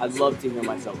 I love to hear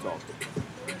myself talk.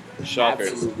 Shocker.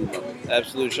 Absolutely love it.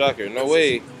 Absolute shocker. No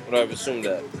way would I have assumed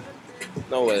that.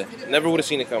 No way. Never would have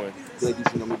seen it coming. I feel like you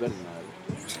should know me better than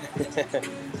that.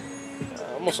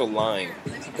 I'm also lying.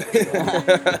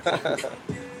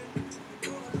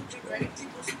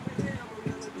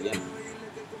 Yeah.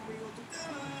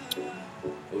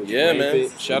 Yeah, man.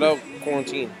 Shout out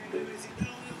quarantine.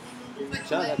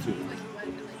 Shout out to you.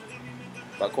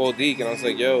 I called Deke and I was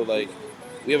like, yo, like,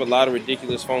 we have a lot of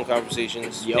ridiculous phone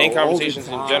conversations Yo, and all the conversations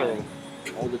in time. general.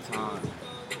 All the time.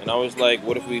 And I was like,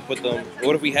 what if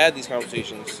we had these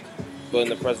conversations, but in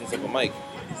the presence of a mic?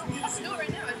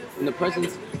 In the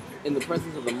presence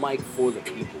of the mic for the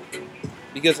people.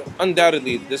 Because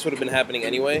undoubtedly, this would have been happening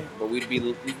anyway, but we'd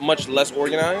be much less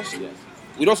organized. Yes.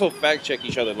 We'd also fact check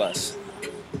each other less.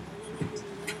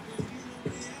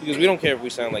 Because we don't care if we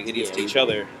sound like idiots to each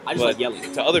other, I just but like yelling.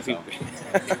 to other people.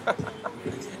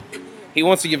 He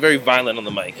wants to get very violent on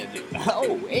the mic.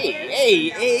 Oh,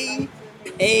 hey,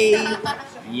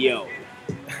 yo.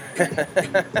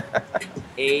 That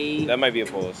might be a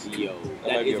pause. Yo. That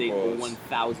That might be is a a pause.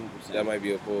 1,000%. That might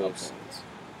be a a pause. pause.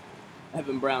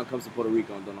 Evan Brown comes to Puerto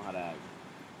Rico and don't know how to act.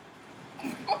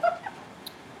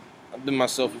 I've been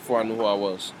myself before I knew who I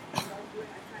was.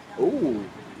 Ooh.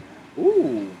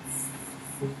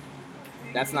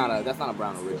 That's not a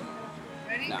Brown original.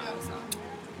 No, it's not.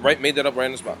 Right, made that up right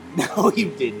on the spot. No, you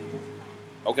didn't.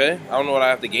 Okay, I don't know what I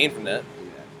have to gain from that.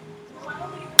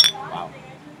 Wow.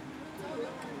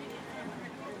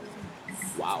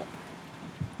 Wow.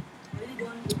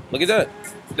 Look at that.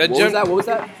 What was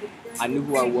that? I knew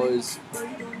who I was.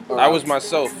 I was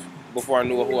myself before I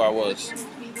knew who I was.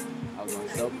 I was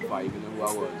myself before I even knew who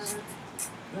I was.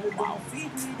 Wow.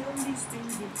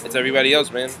 It's everybody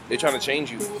else, man. They're trying to change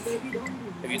you.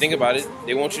 If you think about it,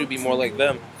 they want you to be more like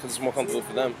them because it's more comfortable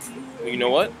for them. And you know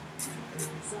what?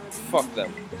 Fuck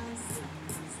them.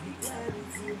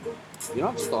 You know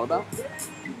what I just thought about?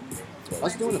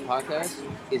 Us doing the podcast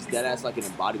is deadass like an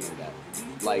embodiment of that.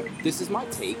 Like, this is my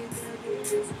take.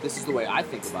 This is the way I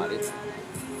think about it.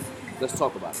 Let's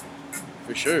talk about it.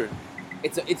 For sure.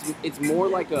 It's more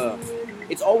like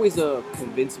it's always a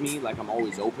convince me, like I'm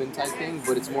always open type thing,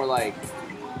 but it's more like,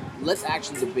 let's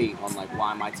actually debate on like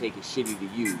why my take is shitty to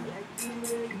you.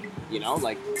 You know,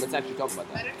 like let's actually talk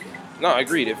about that. No,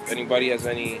 agreed. If anybody has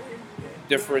any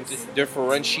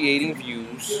differentiating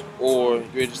views, or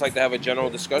you'd just like to have a general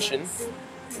discussion,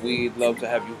 we'd love to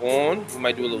have you on. We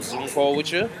might do a little Zoom call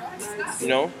with you. You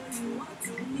know,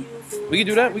 we can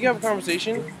do that. We can have a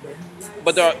conversation,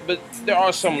 but there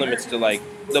are some limits to like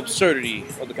the absurdity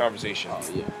of the conversation. Oh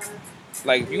yeah.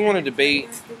 Like if you want to debate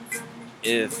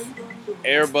if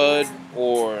Air Bud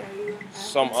or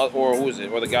or who is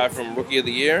it, or the guy from Rookie of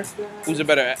the Year, who's that?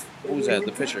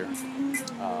 The pitcher? Rookie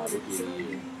of the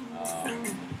Year.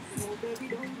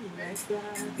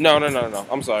 No.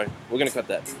 I'm sorry. We're gonna cut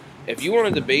that. If you want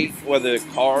to debate whether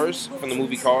Cars from the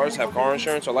movie Cars have car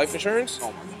insurance or life insurance,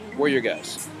 Oh my God. we're your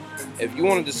guys. If you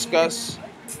want to discuss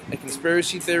a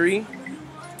conspiracy theory,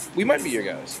 we might be your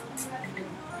guys.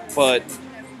 But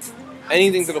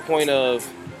anything to the point of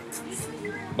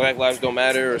Black Lives Don't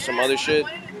Matter or some other shit,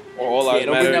 or All Lives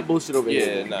Don't Matter. bring that bullshit over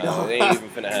here. Yeah, nah, it ain't even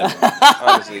finna happen.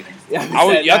 Honestly. Yeah,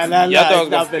 Y'all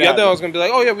thought I I was gonna be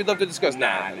like, oh yeah, we'd love to discuss.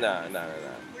 Nah.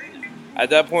 At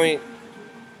that point,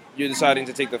 you're deciding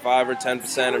to take the 5 or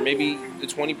 10% or maybe the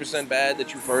 20% bad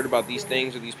that you've heard about these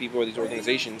things or these people or these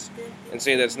organizations, and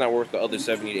say that it's not worth the other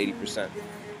 70 to 80%.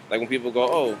 Like when people go,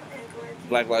 oh,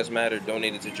 Black Lives Matter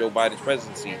donated to Joe Biden's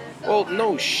presidency. Well,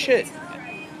 no shit.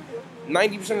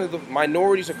 90% of the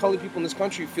minorities or colored people in this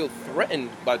country feel threatened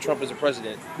by Trump as a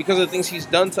president because of the things he's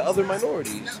done to other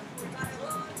minorities.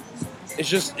 It's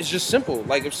just simple.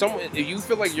 Like if you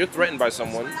feel like you're threatened by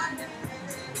someone,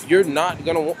 you're not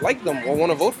gonna like them or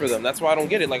want to vote for them. That's why I don't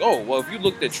get it. Like, oh, well, if you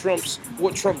looked at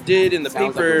what Trump did in the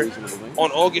Sounds like a paper reasonable thing.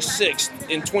 on August 6th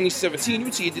in 2017, you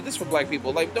would see he did this for black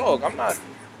people. Like, dog,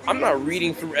 I'm not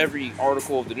reading through every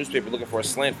article of the newspaper looking for a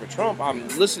slant for Trump. I'm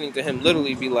listening to him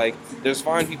literally be like, there's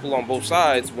fine people on both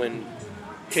sides when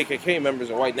KKK members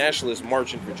and white nationalists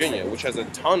march in Virginia, which has a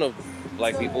ton of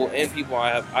black people and people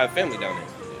I have family down there.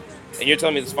 And you're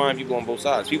telling me there's fine people on both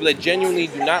sides. People that genuinely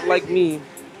do not like me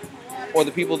or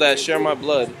the people that share my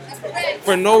blood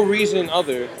for no reason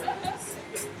other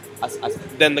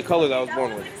than the color that I was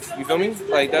born with. You feel me?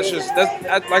 Like, that's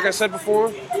like I said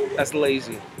before, that's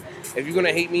lazy. If you're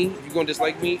gonna hate me, if you're gonna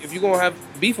dislike me, if you're gonna have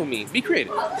beef with me, be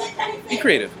creative. Be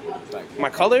creative. My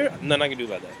color, nothing I can do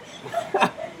about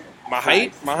that. My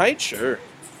height, sure.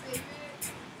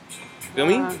 Feel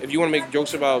me? If you wanna make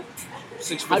jokes about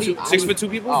Six How foot do you- two, how six do you- foot two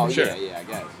people. Oh Sure, yeah, I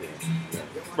guess. Yeah.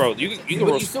 bro. You can But you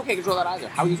roast, still can't control that either.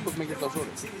 How are you supposed to make yourself shorter?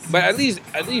 but at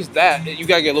least that you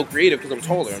gotta get a little creative because I'm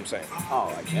taller. I'm saying,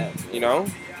 Oh, I guess. Yeah. you know,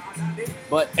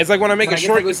 But it's like when I make but a guess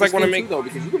short. that goes It's like for when I skin make. too, though,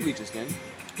 because you can bleach your skin.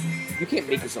 You can't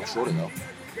make yourself shorter though.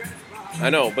 I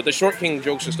know, but the short king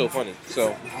jokes are still funny.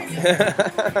 So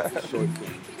Short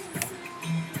skin.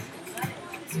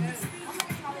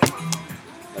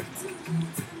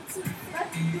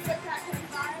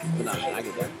 But nah, I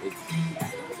get that.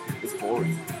 It's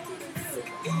boring.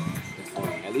 It's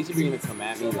boring. At least if you're gonna come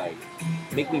at me, like,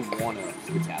 make me wanna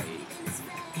retaliate.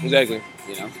 exactly.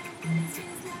 You know?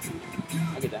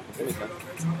 I get that. That makes sense.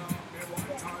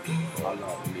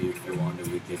 Follow me if you want to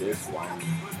get this one.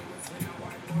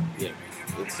 Yeah.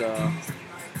 It's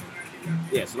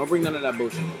yeah, so don't bring none of that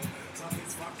bullshit.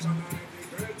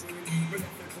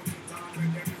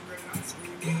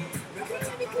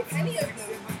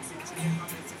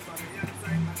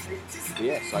 But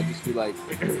yeah, so I just feel like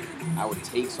our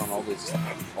takes on all this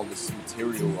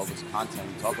material, all this content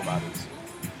we talk about is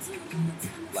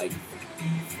like,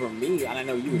 for me, and I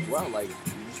know you as well, like,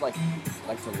 you just like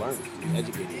to learn, to be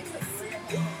educated.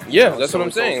 Yeah, know, that's so what I'm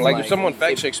it's also saying. Like if like, someone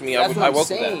fact checks me, I That's what I'm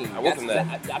welcome saying. that. I welcome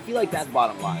that. I feel like that's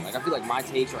bottom line. Like, I feel like my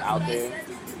takes are out there,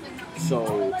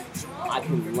 so I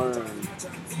can learn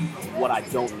what I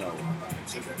don't know.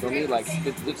 For me, like,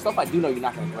 the stuff I do know, you're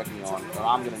not going to correct me on, or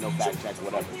I'm going to know fact check or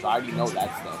whatever. So I already know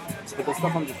that stuff. But the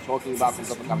stuff I'm just talking about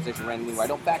comes up in conversation randomly, where I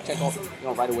don't fact check all,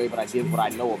 right away, but I give what I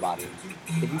know about it.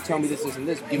 If you tell me this, and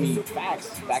this, give me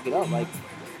facts, back it up. Like,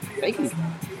 thank you.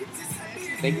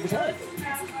 Thank you for sharing.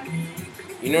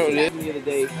 You know what it is? The other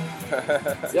day,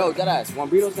 yo, deadass.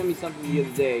 Juanbrito sent me something the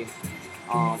other day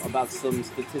about some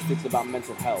statistics about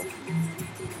mental health,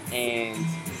 and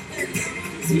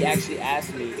he actually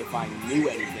asked me if I knew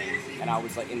anything, and I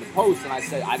was like in the post, and I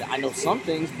said I know some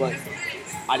things, but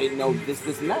I didn't know this,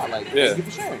 and that. Like, thank you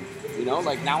for sharing. You know,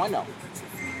 like now I know.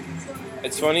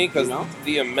 It's funny because You know?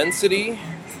 the immensity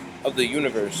of the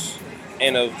universe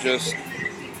and of just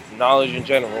knowledge in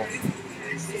general,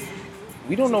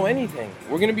 we don't know anything.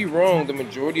 We're going to be wrong the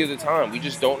majority of the time. We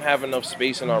just don't have enough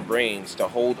space in our brains to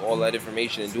hold all that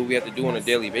information and do what we have to do on a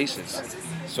daily basis.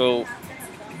 So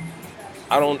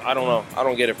I don't know. I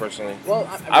don't get it personally. Well,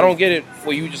 I don't get it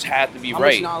where you just have to be how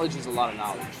right. much knowledge is a lot of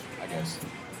knowledge, I guess,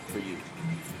 for you.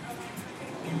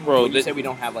 Bro, When you say we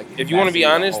don't have, like, if you want to be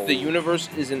capacity honest, the whole- universe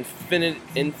is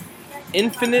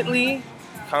infinitely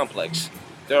complex.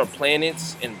 There are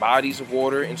planets and bodies of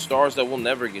water and stars that we'll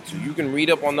never get to. You can read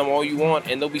up on them all you want,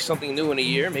 and there'll be something new in a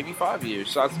year, maybe 5 years.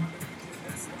 So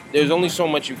there's only so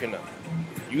much you can know.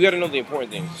 You got to know the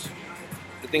important things,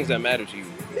 the things that matter to you.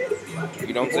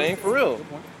 You know what I'm saying? For real.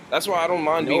 That's why I don't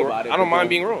mind Know being. about it, I don't but mind don't-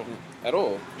 being wrong at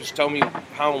all. Just tell me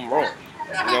how I'm wrong.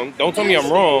 You know, don't tell me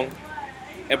I'm wrong,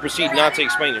 and proceed not to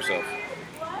explain yourself.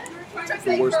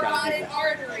 the worst kind of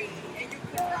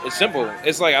people. It's simple.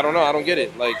 It's like, I don't know. I don't get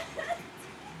it. Like,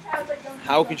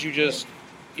 how could you just,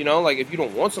 you know, like if you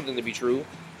don't want something to be true,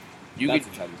 you That's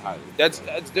could. entirely. That's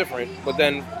different. But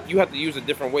then you have to use a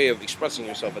different way of expressing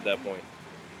yourself at that point.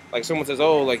 Like someone says,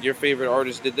 oh, like your favorite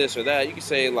artist did this or that. You can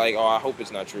say like, oh, I hope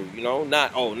it's not true. You know,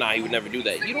 not, oh, nah, he would never do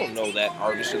that. You don't know that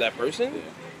artist or that person. Yeah.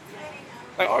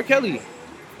 Like R. Kelly.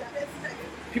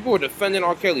 People were defending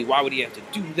R. Kelly. Why would he have to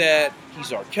do that?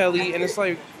 He's R. Kelly. And it's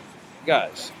like,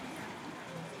 guys,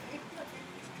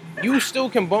 you still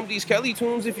can bump these Kelly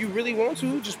tunes if you really want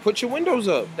to. Just put your windows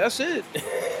up. That's it.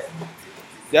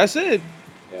 That's it.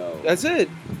 Yo. That's it.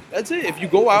 That's it. If you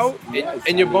go out Yes,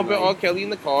 and you're I mean, bumping like- R. Kelly in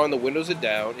the car and the windows are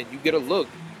down and you get a look,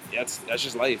 that's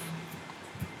just life.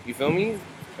 You feel me?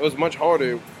 It was much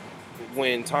harder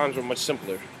when times were much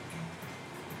simpler.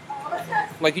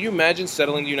 Like, can you imagine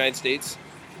settling in the United States?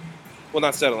 Well,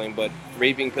 not settling, but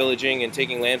raping, pillaging, and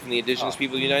taking land from the indigenous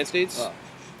people of the United States?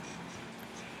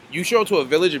 You show up to a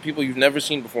village of people you've never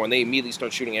seen before and they immediately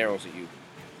start shooting arrows at you.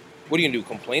 What are you going to do?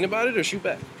 Complain about it or shoot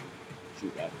back?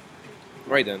 Shoot back.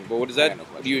 Right then. But what is I that? got no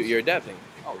questions. You're adapting.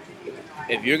 Oh,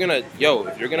 If you're gonna,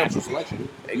 natural selection.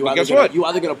 Well, guess what? You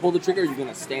either gonna pull the trigger or you're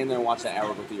gonna stand there and watch that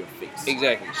arrow go through your face.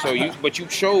 Exactly. So but you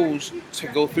chose to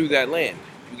go through that land.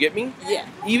 You get me? Yeah.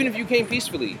 Even if you came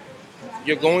peacefully,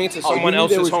 you're going into Oh, someone you knew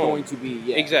there else's was home. going to be,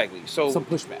 yeah. Exactly. So Some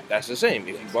pushback. that's the same.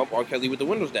 If you bump R. Kelly with the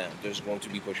windows down, there's going to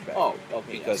be pushback. Oh,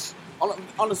 okay. Because yes.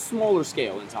 on a smaller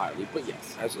scale entirely, but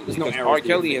yes. absolutely. There's no Because arrows R. to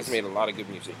your Kelly has face. made a lot of good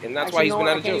music, and that's Actually, why he's no, been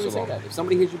I out of can't jail even so long. say that. If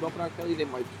somebody hits you bumping R. Kelly,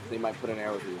 they might put an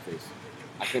arrow through your face.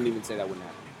 I couldn't even say that wouldn't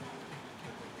happen.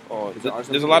 Oh, Is there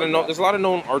there's a lot of there's a lot of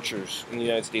known archers in the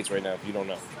United States right now. If you don't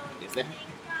know. Is there?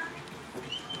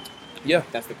 Yeah.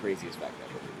 That's the craziest fact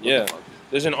ever. What Yeah. the fuck?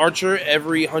 There's an archer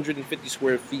every 150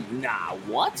 square feet Nah,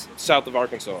 what? south of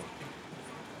Arkansas.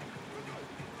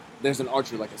 There's an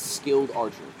archer, like a skilled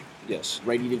archer, Yes.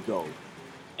 ready to go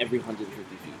every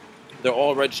 150 feet. They're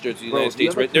all registered to the Bro, United if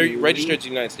you States. have a They're community- registered to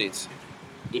the United States.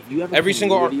 If you have a Every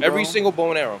community, single bow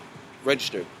and arrow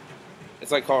registered.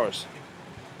 It's like cars.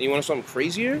 And you want something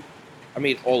crazier? I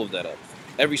made all of that up.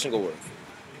 Every single word.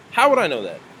 How would I know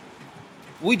that?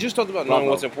 We just talked about knowing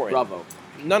what's important. Bravo,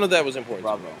 None of that was important.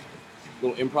 bravo.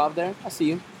 Little improv there. I see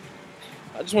you.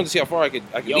 I just wanted to see how far I could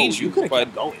Yo, lead you. could have But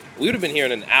kept going. we would have been here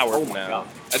in an hour Oh from my now. God.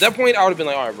 At that point, I would have been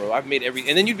like, all right, bro, I've made every...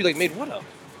 And then you'd be like, made what up?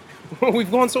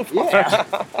 We've gone so far. Yeah.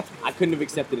 I couldn't have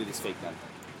accepted it as fake then.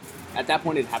 At that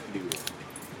point, it'd have to be real.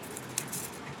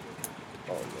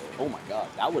 Oh, man. Oh my god,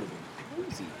 that would have been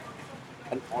crazy.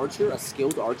 An archer, a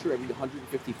skilled archer every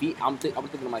 150 feet. I'm thinking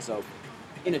to myself,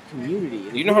 in a community.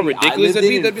 In You know how ridiculous that'd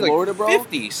be? That'd be Florida, like bro.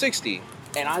 50, 60.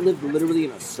 And I lived literally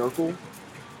in a circle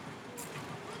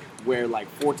where like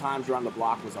 4 times around the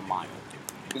block was a mile.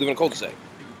 You live in a cul-de-sac.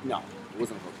 No, it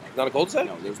wasn't a cul-de-sac. Not a cul-de-sac?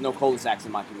 No, there was no cul-de-sacs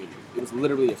in my community. It was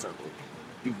literally a circle.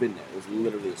 You've been there. It was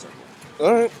literally a circle.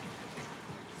 All right.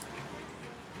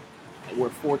 Where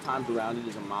 4 times around it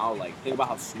is a mile. Like, think about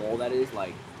how small that is.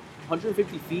 Like,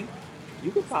 150 feet,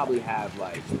 you could probably have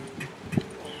like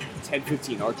 10,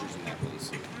 15 archers in that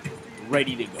place,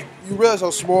 ready to go. You realize how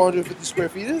small 150 square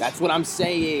feet is? That's what I'm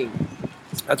saying,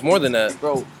 That's more than that.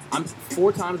 bro. I'm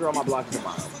 4 times around my block is a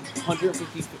mile.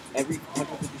 150 every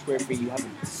 150 square feet, you have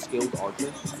a skilled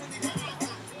archer.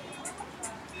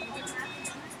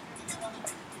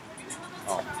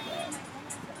 Oh my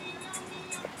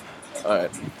god. All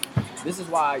right. This is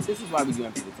why we do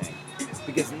empty the tank.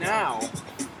 Because now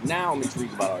I'm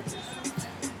intrigued about archers.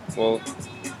 Well,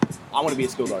 I want to be a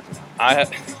skilled archer now. I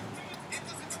have...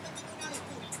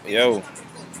 Yo.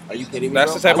 Are you kidding me?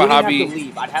 That's bro? the type I of wouldn't hobby- Have to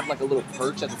leave. I'd have like a little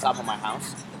perch at the top of my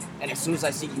house, and as soon as I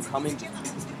see you coming,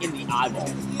 just in the eyeball.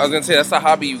 I was gonna say that's the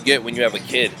hobby you get when you have a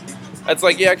kid. That's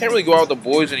like, yeah, I can't really go out with the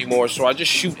boys anymore, so I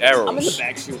just shoot arrows. I'm in the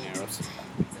back shooting arrows.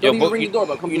 Yo, Don't even ring the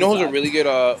doorbell. Come you to know the who's side.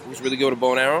 really good with a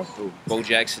bow and arrow? Who? Bo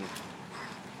Jackson.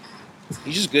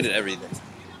 He's just good at everything.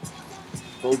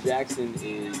 Bo Jackson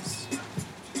is.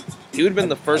 He would have been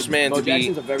the first man Bo to be.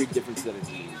 Jackson's a very different set of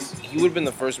genes. He would have been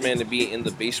the first man to be in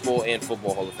the baseball and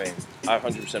football Hall of Fame. I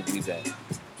 100% believe that.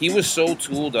 He was so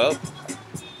tooled up.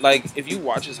 Like, if you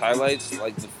watch his highlights,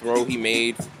 like the throw he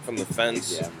made from the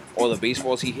fence, Yeah. or the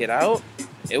baseballs he hit out,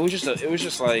 it was just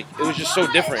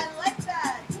so different.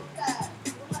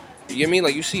 You get me?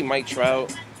 Like, you see Mike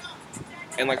Trout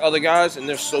and like other guys, and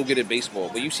they're so good at baseball.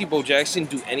 But you see Bo Jackson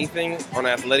do anything on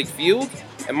an athletic field,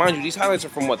 and mind you, these highlights are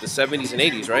from what, the 70s and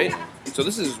 80s, right? So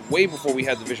this is way before we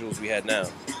had the visuals we had now.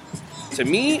 To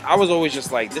me, I was always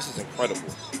just like, this is incredible.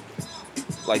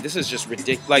 Like, this is just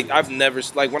ridiculous. Like, I've never,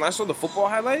 like, when I saw the football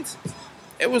highlights,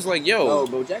 it was like, yo, No,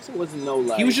 Bo Jackson wasn't no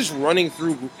like. he was just running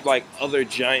through like other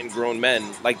giant grown men,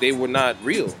 like they were not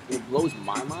real. What blows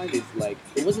my mind is like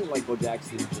it wasn't like Bo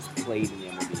Jackson just played in the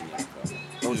MLB and the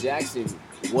NFL. Bo Jackson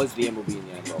was the MLB and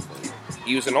the NFL player.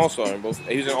 He was an all-star in both.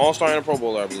 He was an all-star and a Pro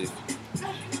Bowler, I believe.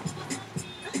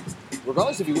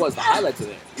 Regardless if he was, the highlights are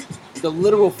there. The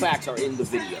literal facts are in the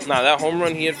video. Nah, that home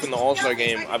run he hit from the All-Star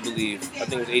game, I believe, I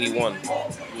think it was 81.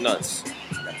 Nuts.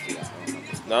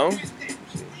 No?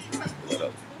 What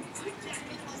up?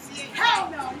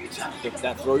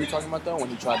 That throw you're talking about though, when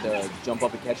he tried to jump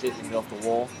up and catch it and hit off the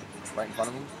wall right in front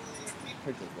of him.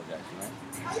 Pretty good Bo Jackson,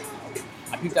 right?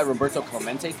 I peeped that Roberto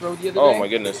Clemente throw the other day. Oh my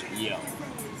goodness. Yo.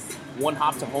 One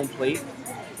hop to home plate.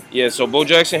 Yeah, so Bo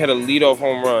Jackson had a leadoff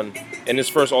home run in his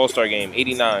first All-Star game,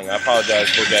 89. I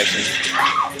apologize, Bo Jackson.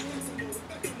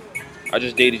 I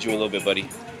just dated you a little bit, buddy.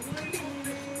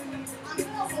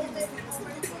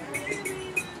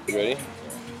 You ready?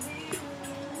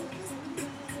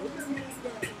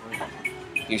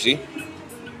 You see? Is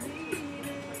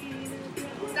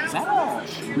that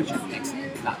Richard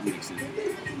Nixon? Not Nixon.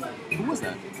 Who was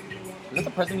that? Was that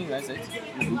the president of the United States?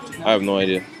 In the booth just now? I have no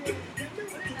idea.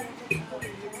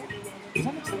 Was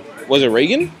that Nixon? Was it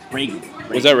Reagan? Reagan.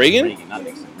 Was that Reagan? Reagan, not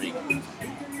Nixon. Reagan.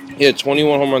 He had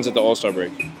 21 home runs at the All-Star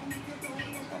break.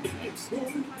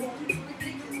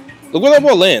 Look where that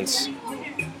ball lands.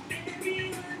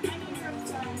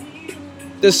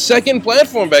 The second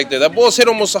platform back there. That ball's hit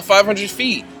almost 500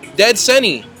 feet. Dead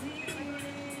center.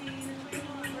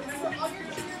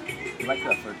 Go back to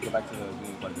that first. Go back to the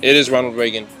beginning part. It is Ronald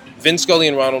Reagan. Vince Scully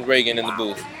and Ronald Reagan in the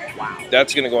booth. Wow.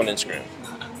 That's going to go on Instagram.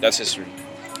 That's history.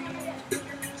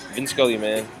 Vince Scully,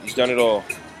 man. He's done it all.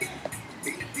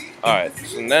 All right.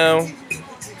 So now,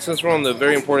 since we're on the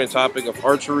very important topic of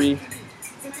archery,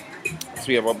 so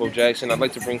we have Bo Jackson, I'd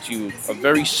like to bring to you a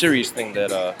very serious thing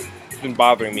that been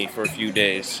bothering me for a few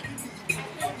days.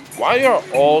 Why are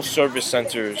all service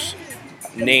centers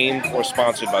named or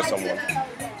sponsored by someone?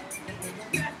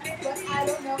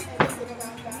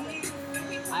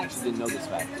 I actually didn't know this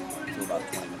fact until about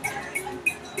 20 minutes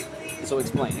ago. So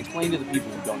explain to the people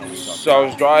who don't know what you're talking So I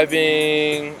was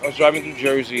driving through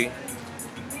Jersey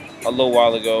a little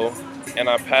while ago, and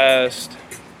I passed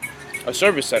a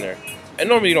service center. And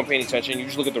normally you don't pay any attention. You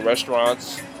just look at the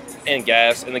restaurants and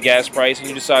the gas price, and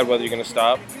you decide whether you're going to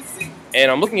stop. And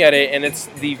I'm looking at it, and it's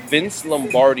the Vince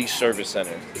Lombardi Service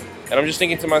Center. And I'm just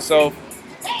thinking to myself,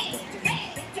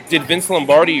 did Vince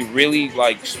Lombardi really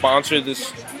like sponsor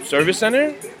this service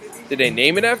center? Did they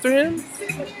name it after him?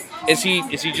 Is he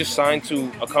just signed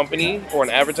to a company or an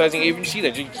advertising agency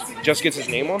that just gets his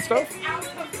name on stuff?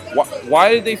 Why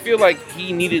did they feel like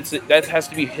he needed to? That has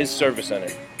to be his service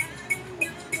center.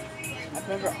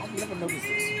 I've never noticed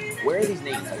this. Where are these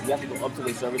names? Like, you have to go up to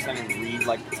the service center and read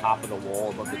like the top of the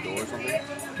wall above the door or something?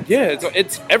 Yeah,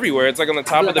 it's everywhere. It's like on the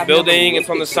top of the I've never building. looked It's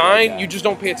on the at shit like sign. that. You just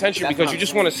don't pay attention That's because what you I'm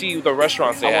just want to see the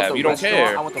restaurants they I want have. the You don't restaurant,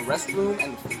 care. I want the restroom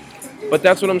and the food. But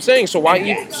that's what I'm saying. So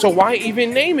why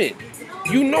even name it?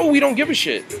 You know we don't give a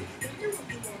shit.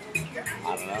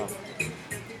 I don't know.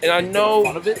 And I Fun know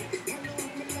of it?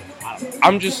 I don't know.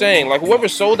 I'm just saying, like whoever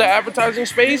sold the advertising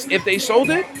space, if they sold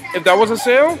it, if that was a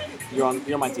sale, You're on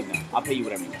my team now. I'll pay you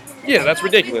whatever you want. yeah, that's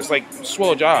ridiculous. Like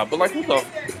swell job. But like who the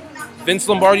Vince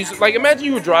Lombardi's like imagine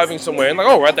you were driving somewhere and like,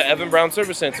 oh, we're at the Evan Brown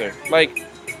Service Center. Like,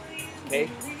 Okay?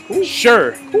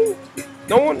 sure. Cool.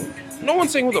 No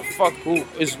one's saying who the fuck who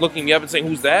is looking me up and saying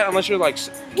who's that unless you're like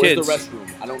Where's kids. the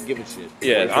restroom? I don't give a shit.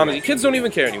 Yeah, Where's the honestly, restroom? kids don't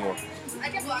even care anymore.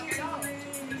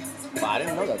 But I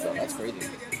didn't know that though. That's crazy.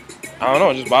 I don't know,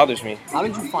 it just bothers me. How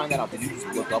did you find that out? Did you just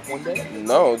look up one day?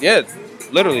 No, yeah,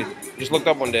 literally, just looked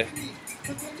up one day.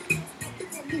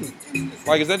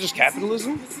 Like, is that just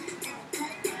capitalism?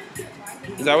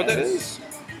 Is that what that is?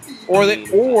 Or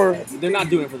They're not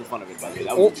doing it for the fun of it, by the way.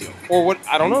 That was a joke. or what?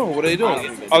 I don't know. What are they I don't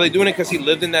doing? think Are they doing it because he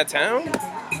lived in that town?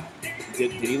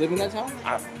 Did he live in that town?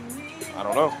 I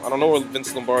don't know. I don't know where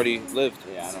Vince Lombardi lived.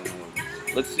 Yeah, I don't know.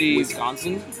 Let's see.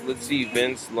 Wisconsin? Let's see.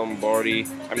 Vince Lombardi.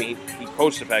 I mean, he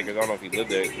coached the Packers. I don't know if he lived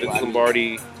there. Vince Well, I mean-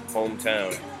 Lombardi,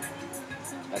 hometown.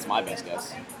 That's my best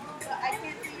guess.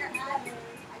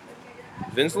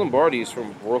 Vince Lombardi is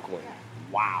from Brooklyn.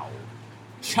 Wow.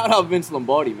 Shout out Vince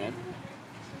Lombardi, man.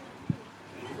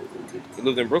 He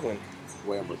lived in Brooklyn.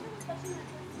 Where in Brooklyn?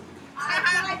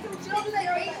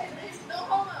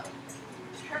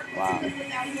 Wow.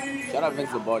 Shout out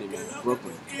Vince Lombardi, man.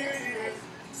 Brooklyn.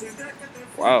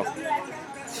 Wow.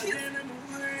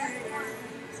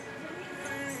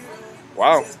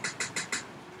 Wow.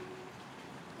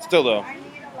 Still though,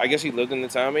 I guess he lived in the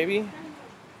town maybe?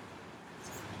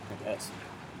 I guess.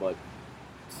 But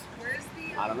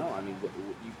I don't know. I mean,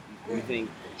 you think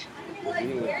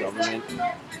the government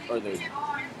or the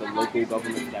local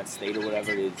government, that state or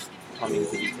whatever, is coming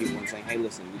to these people and saying, hey,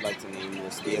 listen, we'd like to name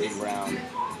this the Evan Brown,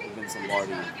 Vince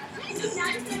Lombardi,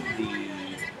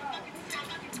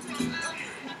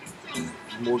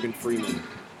 the Morgan Freeman.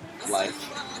 Like,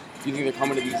 do you think they're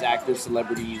coming to these actors,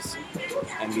 celebrities,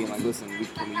 and being like, listen,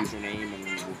 can we use your name and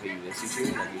we'll pay you this issue?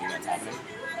 Like, you think that's happening?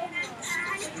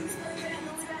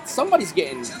 Somebody's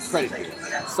getting credit here.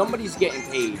 Somebody's getting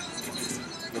paid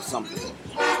for something.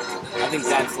 I think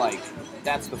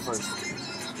that's the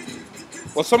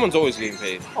first. Well, someone's always getting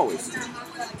paid. Always.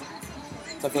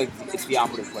 So I feel like it's the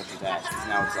operative question to ask. 'Cause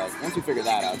now it's like, once we figure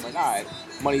that out, it's like, all right,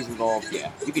 money's involved.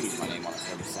 Yeah, you can use my name on a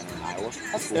service center in Iowa.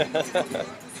 That's cool.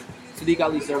 Sadiq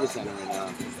Ali Service Center in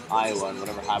Iowa and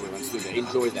whatever highway runs through there.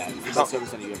 Enjoy that. It's the best service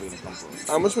center you're ever going to come from.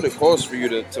 How much would it cost for you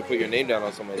to put your name down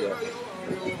on something like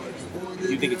that?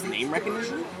 Do you think it's name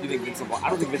recognition? Do you think Vince Lombardi? I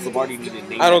don't think Vince Lombardi needed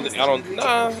name recognition.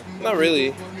 Nah, not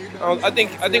really. I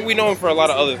think we know him for a lot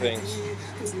of other things.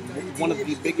 One of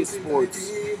the biggest sports,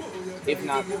 if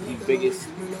not the biggest,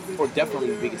 or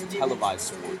definitely the biggest televised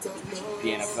sport,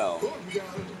 the NFL.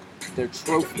 Their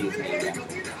trophy is named after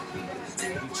him.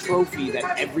 The trophy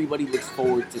that everybody looks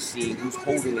forward to seeing who's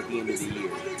holding at the end of the year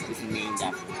is named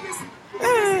after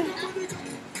him.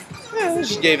 They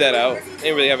just gave that out. They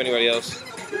didn't really have anybody else.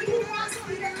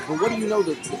 But what do you know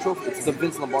the trophy? It's the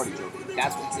Vince Lombardi trophy.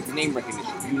 That's what it's name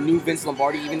recognition. You knew Vince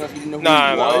Lombardi even though you didn't know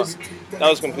who he was? That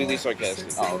was completely sarcastic.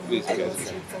 Oh, Completely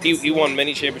sarcastic. He won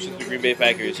many championships with Green Bay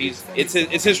Packers.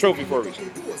 It's his trophy for a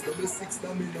reason. That's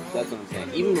what I'm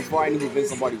saying. Even before I knew who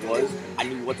Vince Lombardi was, I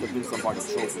knew what the Vince Lombardi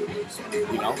trophy was.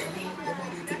 You know?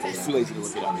 It's too lazy to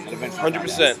look it up. And eventually I found out,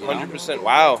 100%. you know? 100%.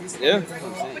 Wow. Yeah. That's what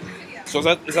I'm saying. So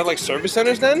is that like service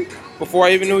centers then? Before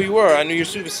I even knew who you were, I knew your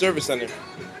service center.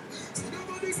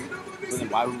 But then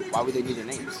why would they need their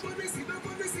names?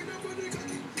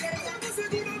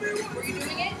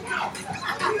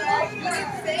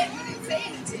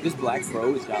 This black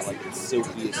crow has got like the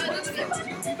silkiest like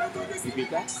fur. You beat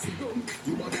that? You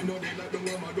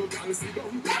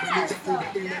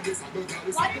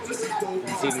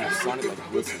see it in the sun, it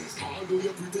like glistens. Is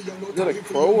that a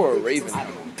crow or a raven? I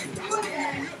don't know.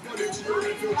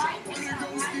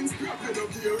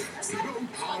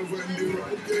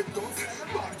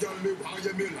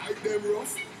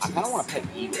 I kind of want to pet an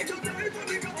eagle.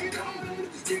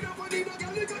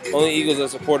 Only eagles that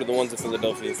supported the ones in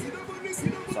Philadelphia.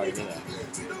 Sorry to hear that.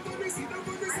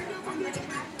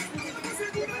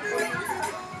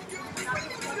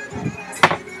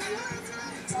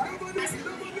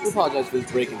 We apologize for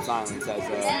this break in silence as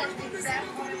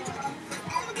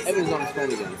Evan's on his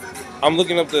phone again, I'm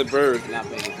looking up the bird. not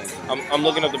paying attention. I'm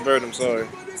looking up the bird. I'm sorry.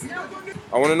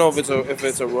 I want to know if it's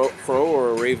a crow or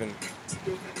a raven.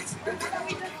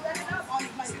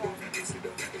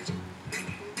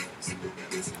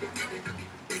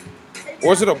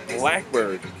 Or is it a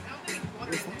blackbird?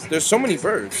 There's so many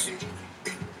birds.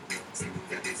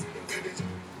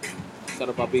 Shut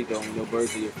up, Papito. Your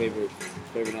birds are your favorite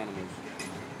animals.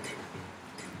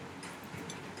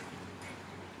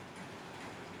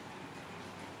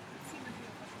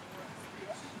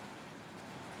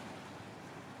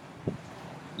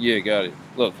 Yeah, got it.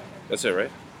 Look, that's it,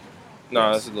 right?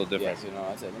 No, that's a little different. Yes,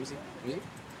 that's it. Let me see.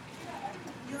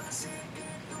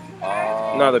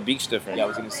 No, the beak's different. Yeah, I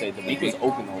was gonna say the beak was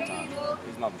open the whole time.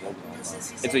 His mouth was open the whole time.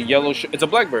 It's a yellow. It's a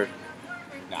blackbird.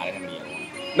 Nah, I didn't have any yellow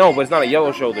one. No, but it's not a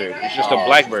yellow shoulder. It's just a Oh,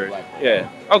 blackbird. it's a blackbird. Yeah.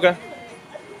 Okay.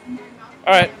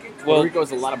 All right. Puerto Well, Rico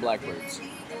has a lot of blackbirds.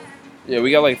 yeah,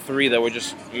 we got like 3 that we're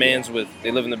just mans with.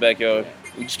 They live in the backyard.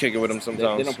 We just kick it with them They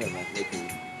sometimes. don't pay rent. They cool.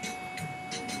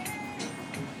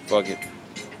 Fuck it.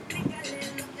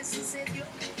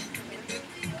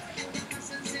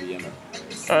 Yeah, man.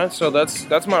 All right. So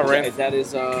that's my rant. Is that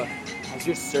has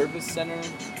your service center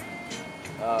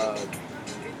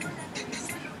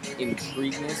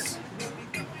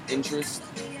interest?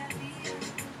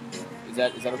 Is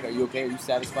that okay? Are you okay? Are you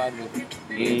satisfied with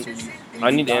the answer you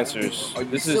I need got? answers. Oh, you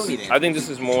This still is. need I think answers. this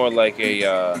is more like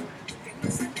a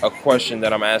question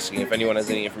that I'm asking if anyone has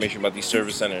any information about these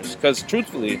service centers. Because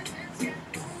truthfully,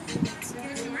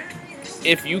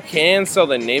 if you can sell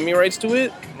the naming rights to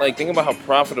it, like think about how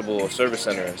profitable a service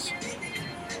center is.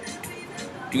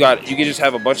 You can just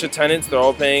have a bunch of tenants. They're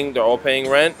all paying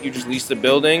rent. You just lease the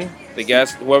building. The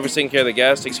gas, whoever's taking care of the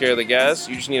gas takes care of the gas.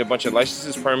 You just need a bunch of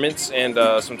licenses, permits, and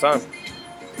some time.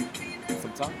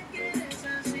 Sometime.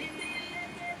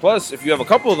 Plus, if you have a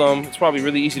couple of them, it's probably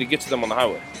really easy to get to them on the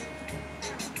highway.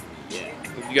 Yeah.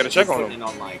 You got to check on Putting them.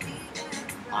 it on like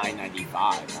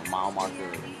I-95 on mile marker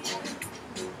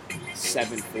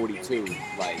 742.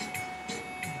 Like,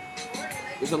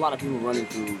 there's a lot of people running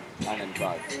through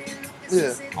I-95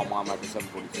 Yeah. on mile marker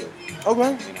 742.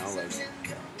 Okay. You know, like,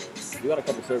 we got a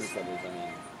couple service centers. I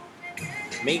mean,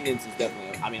 maintenance is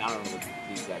definitely. I mean, I don't know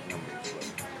the exact numbers, but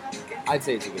I'd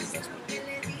say it's a good investment,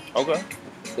 Okay.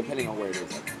 depending on where it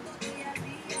is.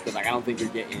 Because like, I don't think you're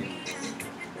getting.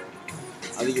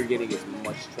 I think you're getting as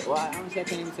much. Well, honestly, I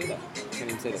can't even say that.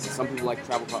 Some people like to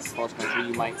travel cross country.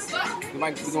 You might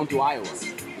be going through Iowa,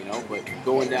 you know, but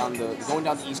going down the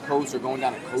East Coast or going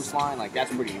down a coastline, like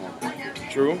that's pretty normal.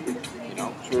 True. You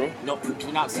know. True. No,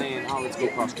 you're not saying, oh, let's go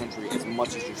cross country as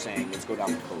much as you're saying, let's go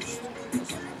down the coast.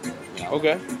 You know?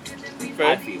 Okay. I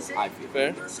Fair. feel.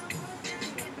 Fair.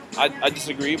 I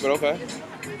disagree, but okay.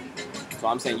 So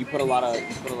I'm saying you put a lot of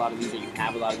these, or you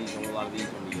have a lot of these, on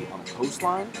the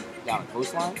coastline, down the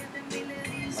coastline.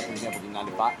 Like for example, the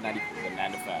 95,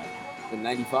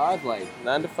 like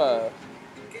 9 to 5.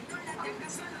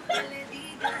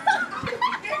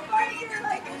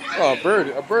 Oh, a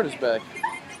bird is back.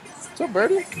 What's up,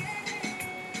 birdie?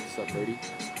 What's up, Birdie?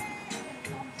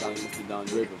 Sounds like Mr. Don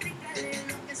Draper.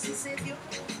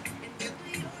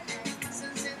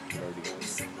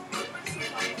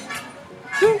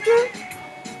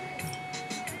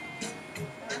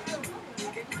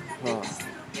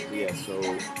 Yeah, so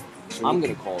I'm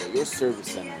gonna call it your service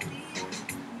center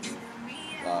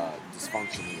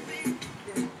dysfunction.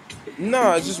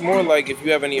 No, it's just more like if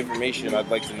you have any information, I'd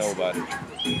like to know about it.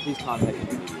 Please contact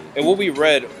intermediate. It will be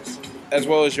read, as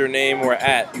well as your name or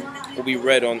at, will be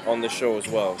read on the show as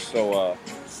well. So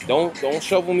don't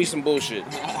shovel me some bullshit,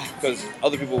 because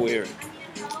other people will hear it.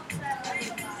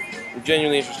 I'm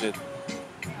genuinely interested.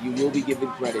 You will be given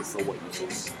credit for what you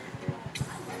say.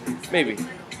 Maybe.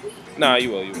 Nah,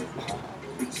 you will.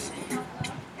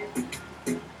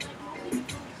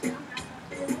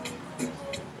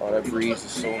 Oh, that breeze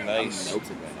is so nice. I'm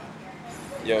melted right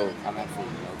now. Yo, I'm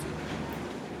absolutely melted.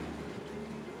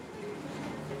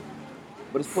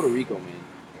 But it's Puerto Rico, man.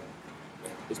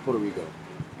 It's Puerto Rico.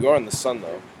 You are in the sun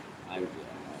though. I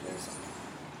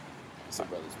some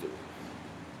brothers do it.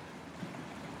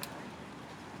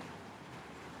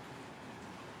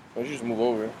 Why don't you just move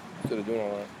over instead of doing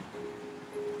all that?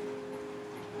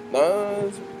 Nah,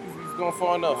 he's going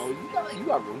far enough. Oh, you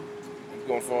got room. He's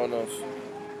going far enough.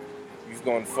 He's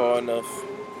going far enough.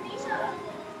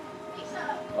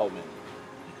 Oh man.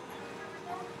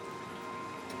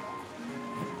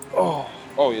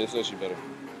 Oh yeah, that's actually better.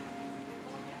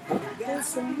 There's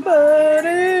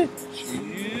somebody,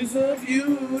 she's a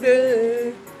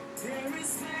beauty.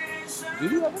 Do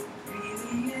you have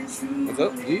one? What's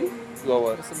up? Do you? Well,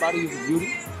 what? Somebody who's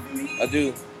a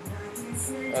beauty?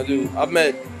 I do. I've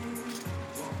met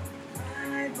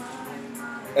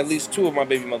at least 2 of my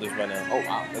baby mothers by now. Oh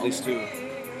wow. At least 2.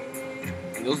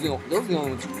 And those are the only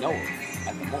ones you know of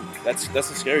at the moment. That's the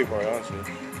scary part, honestly.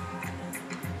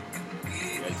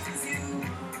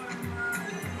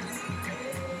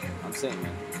 I'm saying,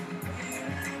 man.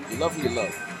 You love who you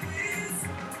love.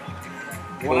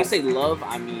 When I say love,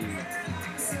 I mean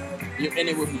you're in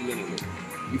it with who you're in it with.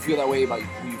 You feel that way about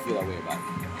who you feel that way about.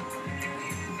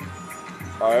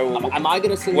 All right. Well, am I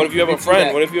gonna say? What if you have a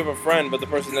friend? What if you have a friend, but the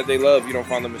person that they love, you don't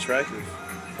find them attractive?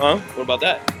 Huh? What about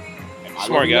that?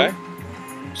 Smart guy.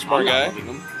 Smart guy.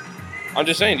 I'm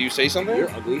just saying. Do you say something? You're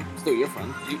ugly. Still your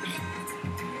friend.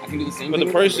 I can do the same. But thing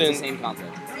the person. It's the same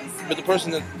concept. But the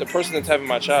person that's having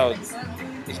my child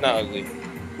is not ugly.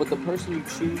 But the person you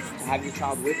choose to have your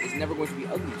child with is never going to be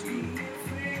ugly to you.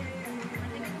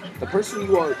 The person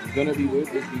you are gonna be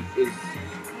with is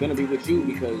gonna be with you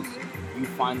because you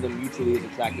find them mutually as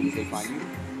attractive as they find you.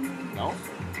 No?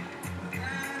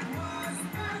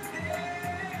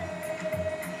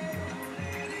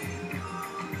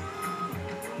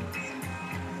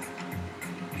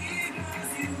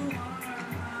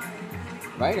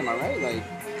 Right? Am I right? Like,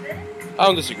 I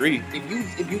don't disagree.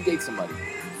 if you date somebody,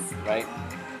 right?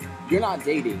 You're not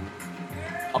dating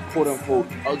a quote-unquote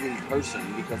ugly person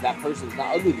because that person's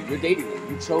not ugly to you. You're dating them.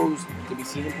 You chose to be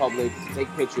seen in public, to take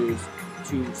pictures,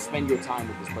 to spend your time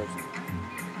with this person.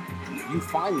 You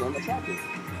find them attractive.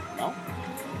 No?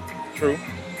 True.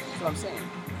 That's what I'm saying.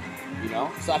 You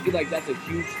know? So I feel like that's a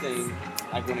huge thing,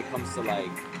 like when it comes to like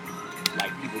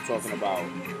people talking about,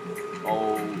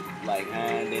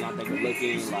 they're not that good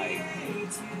looking, like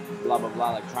blah blah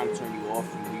blah, like trying to turn you off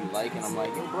from who you like, and I'm like,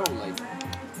 yo bro, like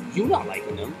you not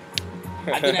liking them.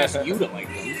 I didn't ask you to like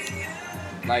them.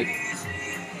 Like,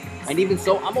 and even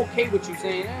so, I'm okay with you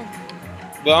saying,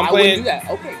 But I'm I playing. wouldn't do that.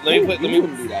 Okay, Let cool. me You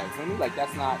wouldn't do that for me. Like,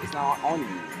 it's not on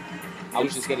you. I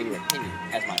was just getting your opinion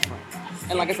as my friend.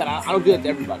 And like I said, I don't do that to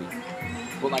everybody.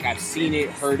 But like, I've seen it,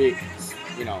 heard it,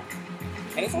 you know.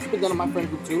 And it's also been done in my friend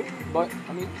group too. But,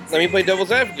 I mean. Let me play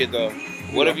devil's advocate though.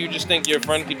 What if you just think your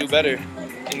friend could do better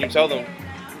and you tell them?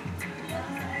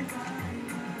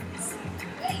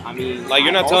 I mean, Like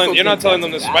you're not telling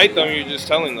them to spite them, you're just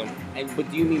telling them.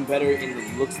 But do you mean better in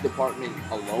the looks department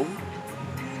alone?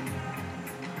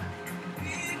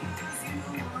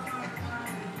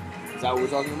 Is that what we're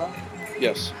talking about?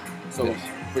 Yes. So Yes.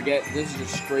 forget, this is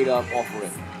just straight up off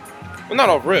rip. Well, not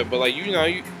off rip, but like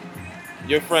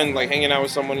your friend like hanging out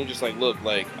with someone, you just like, look,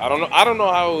 like I don't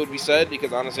know how it would be said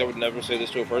because honestly I would never say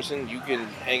this to a person. You can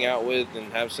hang out with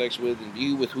and have sex with and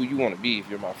be with who you want to be if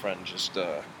you're my friend. Just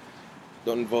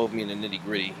don't involve me in the nitty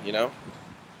gritty, you know?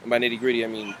 And by nitty gritty I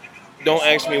mean don't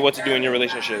ask me what to do in your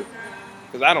relationship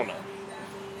because I don't know.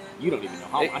 You don't even know.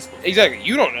 How am I supposed to? Exactly.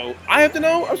 You don't know. I have to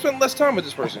know. I've spent less time with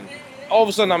this person. All of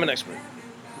a sudden, I'm an expert.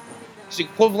 It's the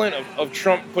equivalent of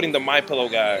Trump putting the MyPillow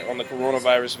guy on the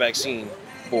coronavirus vaccine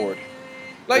board.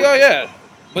 Like, oh yeah,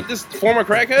 but this former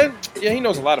crackhead, yeah, he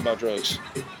knows a lot about drugs.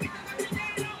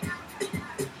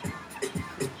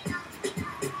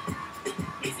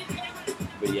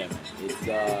 But yeah,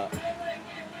 man,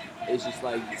 it's just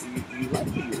like you like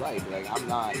who you like. Like I'm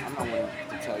not one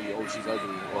to tell you, oh she's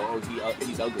ugly or oh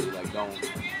he's ugly. Like don't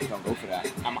go for that.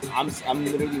 I'm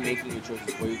literally making your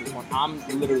choices for you this one. I'm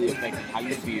literally affecting how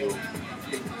you feel,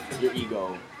 your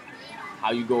ego,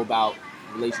 how you go about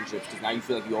relationships. Because now you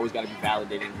feel like you always got to be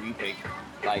validating who you pick.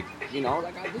 Like there's no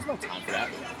time for that.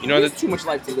 You know, there's too much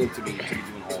life to live to be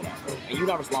doing all that, bro. And you're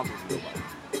not responsible for your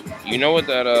life. You know what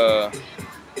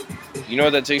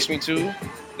that takes me to?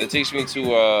 That takes me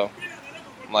to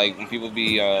like when people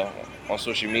be on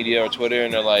social media or Twitter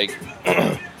and they're like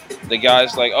the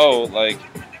guy's like, oh, like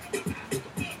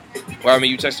well, I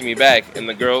mean you texted me back and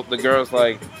the girl's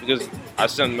like, because I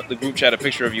sent the group chat a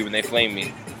picture of you and they flamed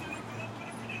me.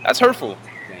 That's hurtful.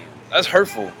 Damn. That's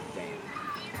hurtful.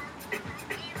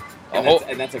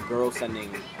 And that's a girl sending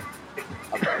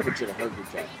a picture to her group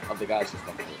chat of the guys she's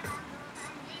fucking with.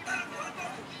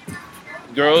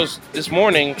 girls this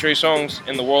morning, Trey Songz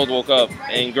in the world woke up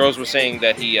and girls were saying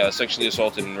that he sexually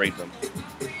assaulted and raped them.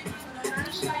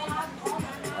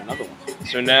 Another one.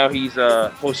 So now he's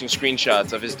posting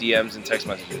screenshots of his DMs and text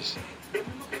messages.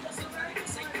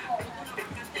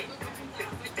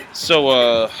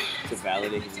 So To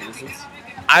validate his innocence.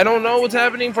 I don't know what's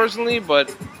happening personally,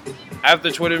 but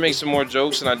after Twitter makes some more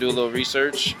jokes and I do a little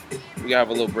research, we have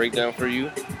a little breakdown for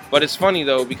you. But it's funny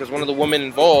though because one of the women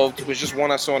involved was just one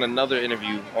I saw in another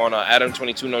interview on Adam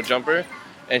 22 No Jumper,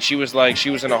 and she was like she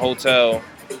was in a hotel.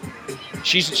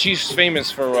 She's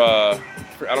famous for I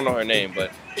don't know her name,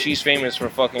 but she's famous for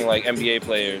fucking like NBA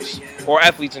players or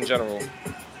athletes in general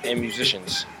and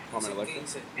musicians. Carmen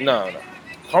Electra. No.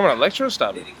 Carmen Electra,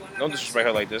 stop it. Don't disrespect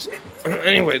her like this.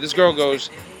 Anyway, this girl goes,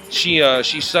 she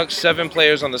sucked 7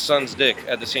 players on the Suns' dick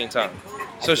at the same time.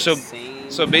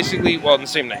 So basically, well, in the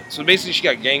same night. So basically, she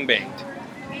got gang banged.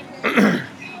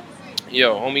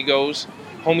 Yo,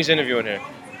 homie's interviewing her.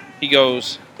 He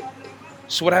goes,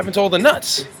 so what happened to all the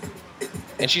nuts?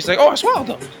 And she's like, oh, I swallowed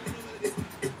them.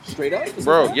 Straight up,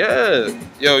 Bro, yeah.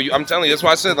 Yo, I'm telling you, that's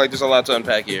why I said like there's a lot to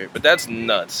unpack here. But that's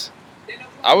nuts.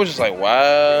 I was just like,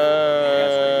 wow.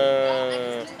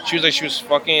 She was like, she was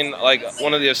fucking like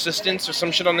one of the assistants or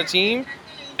some shit on the team,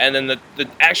 and then the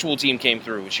actual team came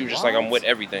through. She was just like, I'm with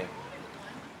everything.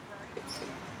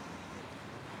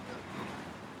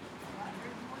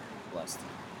 Blessed.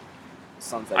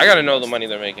 Suns I gotta know the money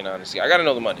they're making, honestly. I gotta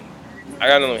know the money.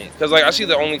 Because like I see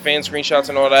the OnlyFans screenshots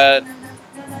and all that,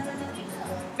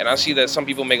 and I see that some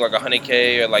people make like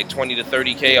 $100K or like $20 to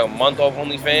 $30K a month off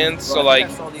OnlyFans. Bro, So like, I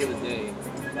saw the other day,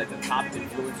 like the top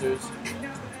influencers.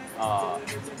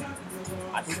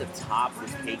 I think the top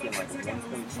was taking like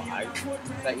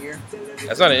 1.5 that year.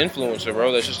 that's not an influencer,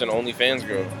 bro. That's just an OnlyFans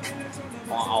girl.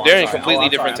 Oh, They're I'm in sorry. completely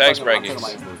I'm different sorry. tax I'm talking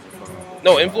brackets. about influencers.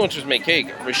 No, influencers make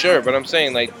cake for sure, but I'm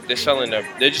saying like they're selling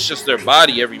they're just their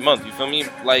body every month. You feel me?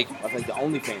 Like I think the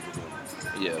OnlyFans are doing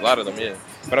this. yeah, a lot of them, yeah.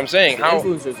 But I'm saying The how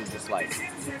influencers are just like,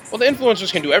 well the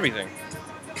influencers can do everything.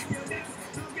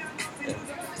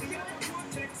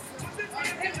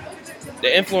 The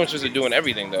influencers are doing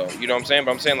everything though. You know what I'm saying?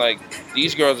 But I'm saying like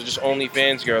these girls are just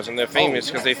OnlyFans girls and they're famous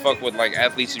because they fuck with like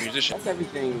athletes and musicians. that's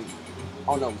everything.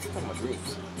 Oh no, we're talking about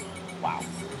dreams. Wow.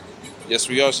 Yes,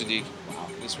 we are, Sadiq. Wow.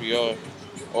 Yes, we are.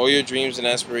 All your dreams and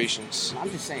aspirations. I'm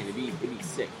just saying, it'd be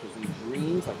sick because in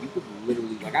dreams, like you could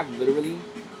literally, like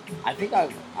I think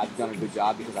I've done a good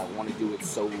job because I want to do it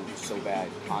so bad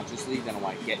consciously. Then when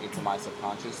I get into my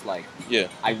subconscious, like Yeah.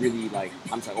 I really like.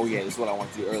 I'm just like, oh yeah, this is what I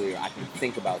want to do earlier. I can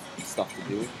think about stuff to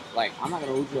do. Like I'm not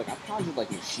gonna hold you. Like I conjured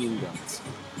like machine guns.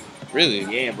 Really?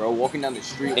 Yeah, bro. Walking down the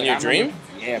street. In like, your I remember-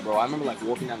 dream? Yeah, bro. I remember like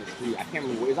walking down the street. I can't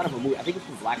remember. It's not a movie. I think it's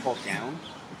from Black Hawk Down.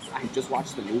 I had just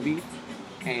watched the movie,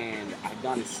 and I'd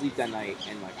gone to sleep that night,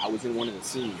 and like I was in one of the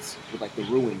scenes with like the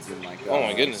ruins in like Oh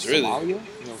my goodness, really? Somalia.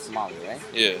 You know Somalia, right?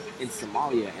 Yeah. In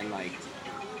Somalia, and like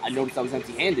I noticed I was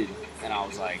empty-handed, and I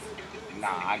was like, nah,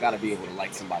 I gotta be able to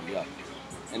light somebody up,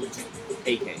 and it's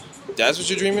AK. That's what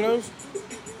you're dreaming of?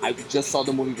 I just saw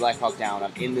the movie Black Hawk Down.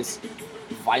 I'm in this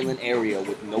violent area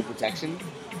with no protection.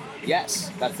 Yes,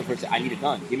 that's the first thing. I need a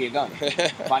gun. Give me a gun.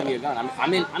 Find me a gun.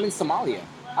 I'm in Somalia.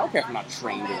 I don't care if I'm not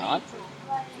trained or not.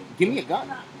 Give me a gun.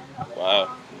 Wow.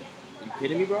 Are you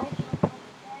kidding me, bro?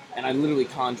 And I literally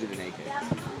conjured an AK.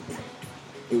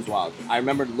 It was wild. I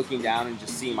remember looking down and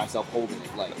just seeing myself holding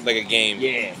it, like Like a game.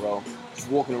 yeah, bro. Just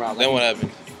walking around. Then like, what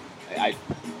happened? I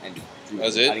ended. That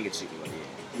was it? I didn't get shaky, but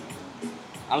yeah.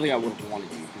 I don't think I would have wanted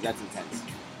to because that's intense.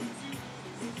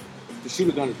 To shoot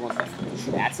a gun is one thing. To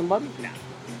shoot at somebody, nah.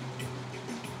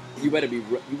 You better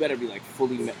be like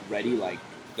fully ready, like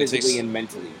That physically takes- and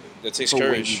mentally. That takes for when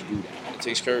courage. you do that. It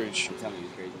takes courage. I'm telling you,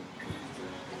 it's crazy.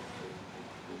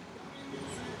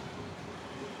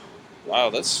 Wow,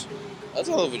 that's a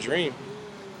hell of a dream.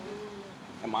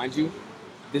 And mind you,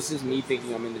 this is me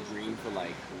thinking I'm in the dream for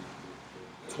like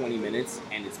 20 minutes,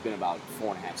 and it's been about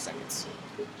 4.5 seconds.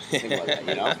 Think about that,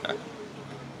 you know?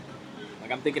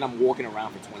 Like I'm thinking I'm walking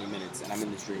around for 20 minutes, and I'm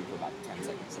in this dream for about 10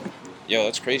 seconds. Yo,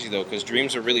 that's crazy though, because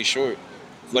dreams are really short.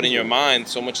 But in your mind,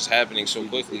 so much is happening so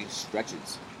quickly. It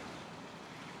stretches.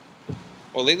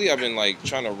 Well, lately I've been like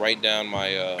trying to write down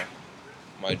my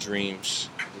my dreams.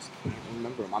 I just can't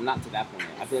remember them. I'm not to that point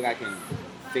yet. I feel like I can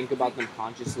think about them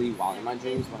consciously while in my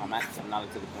dreams, but I'm not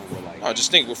to the point where like...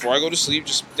 Just think before I go to sleep.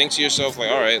 Just think to yourself like,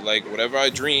 all right, like whatever I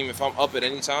dream, if I'm up at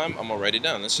any time, I'm gonna write it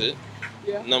down. That's it.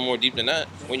 Yeah. No more deep than that.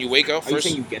 When you wake up, Are you first,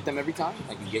 saying you get them every time?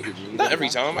 Like you get your dreams not every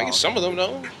time. I Oh, get some of them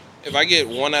though. If I get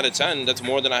 1 out of 10, that's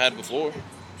more than I had before.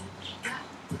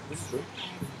 This is true.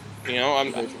 You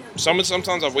know,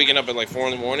 sometimes I've waken up at like 4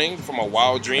 in the morning from a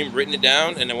wild dream, written it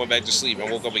down, and then went back to sleep and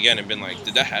woke up again and been like,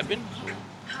 did that happen?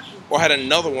 or had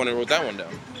another one and wrote that one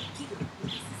down.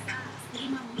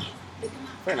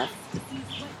 Fair enough.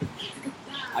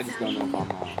 I just don't know if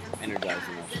I'm energized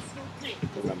enough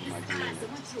to remember my dream.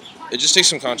 It just takes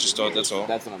some conscious thought. That's all.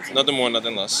 That's what I'm saying. Nothing more,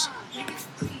 nothing less.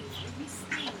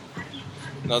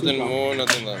 Nothing more,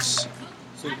 nothing less.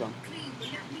 Soon come.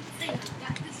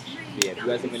 But yeah, if you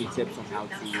guys have any tips on how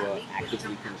to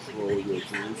actively control your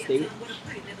dream state,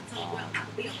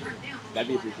 that'd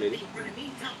be appreciated.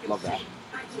 Love that.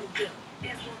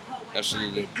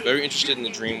 Absolutely. Very interested in the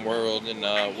dream world and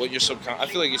what your subconscious. I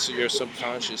feel like your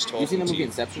subconscious talking You seen the to movie you.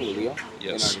 Inception with Leo?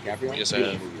 Yes. Leonardo DiCaprio? Yes, I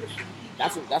Beautiful have. movie.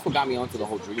 That's what got me onto the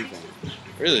whole dream thing.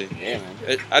 Really? Yeah,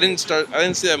 man. I didn't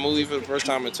see that movie for the first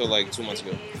time until like 2 months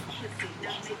ago,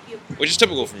 which is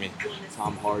typical for me.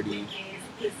 Tom Hardy,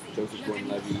 Joseph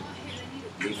Gordon-Levitt,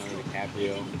 Leonardo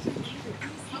DiCaprio.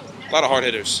 A lot of hard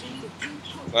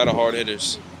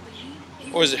hitters.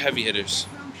 Or is it heavy hitters?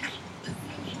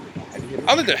 I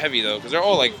don't think they're heavy though, because they're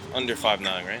all like under 5'9",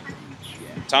 right?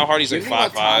 Yeah. Tom Hardy's like You think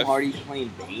about 5'5". Tom Hardy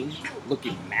playing Bane,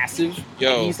 looking massive.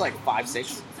 Yo. And he's like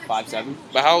 5'6", 5'7".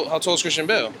 But how tall is Christian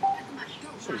Bale?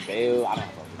 Christian Bale, I don't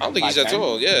know. I don't think he's that 5'10"?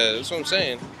 tall. Yeah, that's what I'm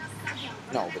saying.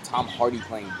 No, but Tom Hardy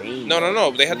playing Bane. No.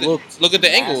 But they had to looked look at the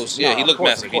massive. angles. No, Yeah, he of looked course,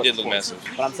 massive. of He course, did of look course.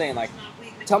 massive. But I'm saying, like,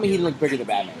 tell me he didn't look bigger than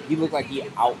Batman. He looked like he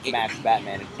outmatched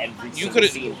Batman in every You single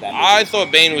could scene of have. that I movie.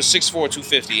 thought Bane was 6'4",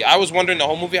 250. I was wondering the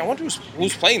whole movie. I wonder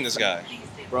who's playing this guy.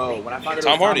 Bro, when I found out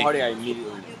Tom it was Hardy. Tom Hardy, I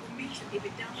immediately knew.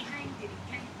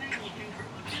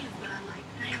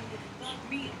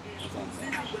 That's what I'm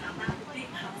saying.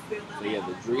 So yeah,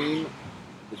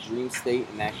 the dream state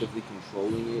and actively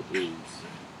controlling it is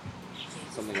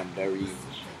something I'm very,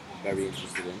 very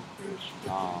interested in.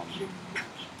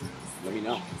 Let me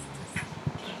know.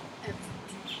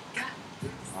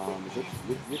 Is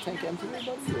your tank empty there, buddy?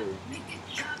 Or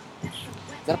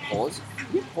is that a pause?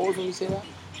 Do you pause when you say that?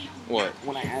 What?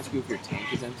 When I ask you if your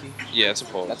tank is empty? Yeah, it's a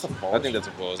pause. That's a pause? I think that's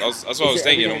a pause. That's what I was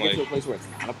thinking. I'm Get to a like, place where it's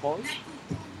not a pause?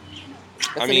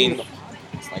 That's I the name mean- of the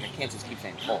podcast. Like, I can't just keep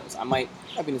saying pause. I might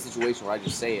be in a situation where I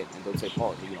just say it and don't say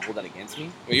pause. Are you gonna hold that against me?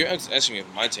 well, you're asking me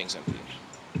if my tank's empty.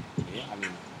 Yeah,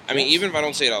 I mean, yes. even if I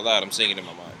don't say it out loud, I'm saying it in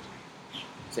my mind.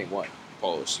 Saying what?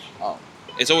 Pause. Oh.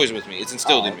 It's always with me. It's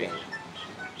instilled in me. okay.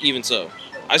 Even so,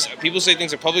 people say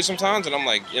things in public sometimes, and I'm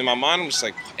like, in my mind, I'm just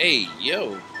like, hey,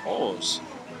 yo, pause.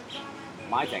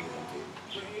 My tank is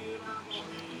empty.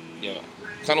 Yeah,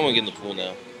 kind of want to get in the pool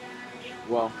now.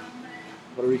 Well,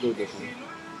 Puerto Rico edition.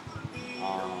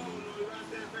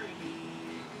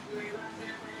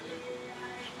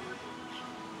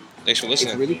 Thanks for It's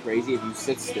listening. really crazy. If you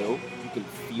sit still, you can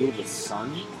feel the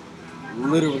sun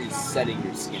literally setting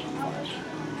your skin on fire.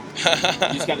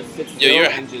 You just gotta sit still Yo,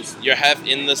 and just. you're half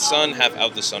in the sun, half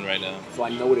out the sun right now. So I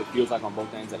know what it feels like on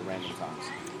both ends at random times.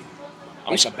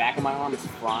 I'm Like s- the back of my arm is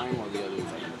frying, while the other is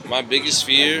like. My biggest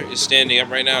fear is standing up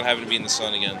right now and having to be in the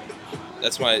sun again.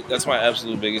 That's my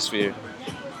absolute biggest fear.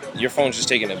 Your phone's just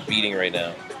taking a beating right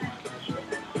now.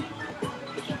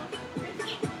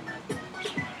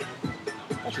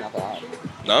 Actually, not that hot.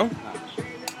 No? No.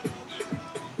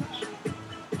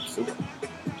 Super.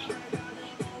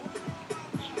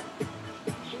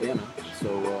 Yeah, man. So,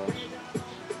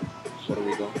 Puerto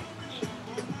Rico.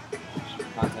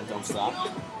 Content don't stop.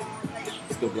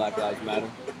 Still Black Lives Matter.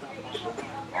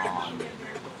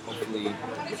 Hopefully,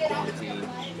 this quarantine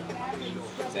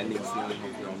is ending soon.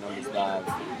 Hopefully, our numbers dive.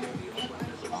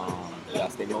 We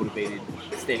gotta stay motivated,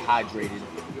 stay hydrated,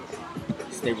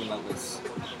 stay relentless,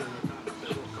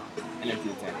 and empty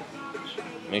the tank.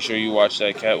 Make sure you watch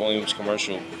that Cat Williams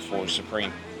commercial for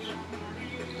Supreme.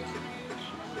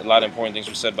 A lot of important things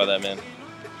were said by that man.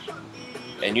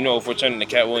 And you know, if we're turning to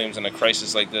Cat Williams in a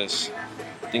crisis like this,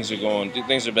 things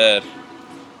are bad.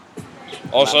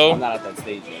 Also, I'm not at that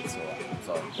stage yet, so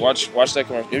sorry. watch that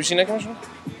commercial. Have you seen that commercial?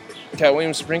 Cat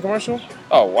Williams Supreme commercial?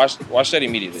 Oh, watch that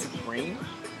immediately. Supreme?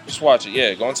 Just watch it.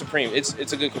 Yeah, go on Supreme. It's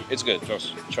good.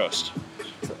 Trust.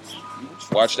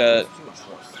 Watch that.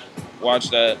 Watch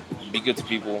that. Be good to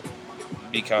people.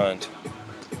 Be kind.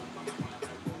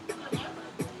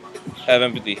 Have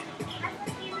empathy.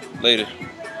 Later.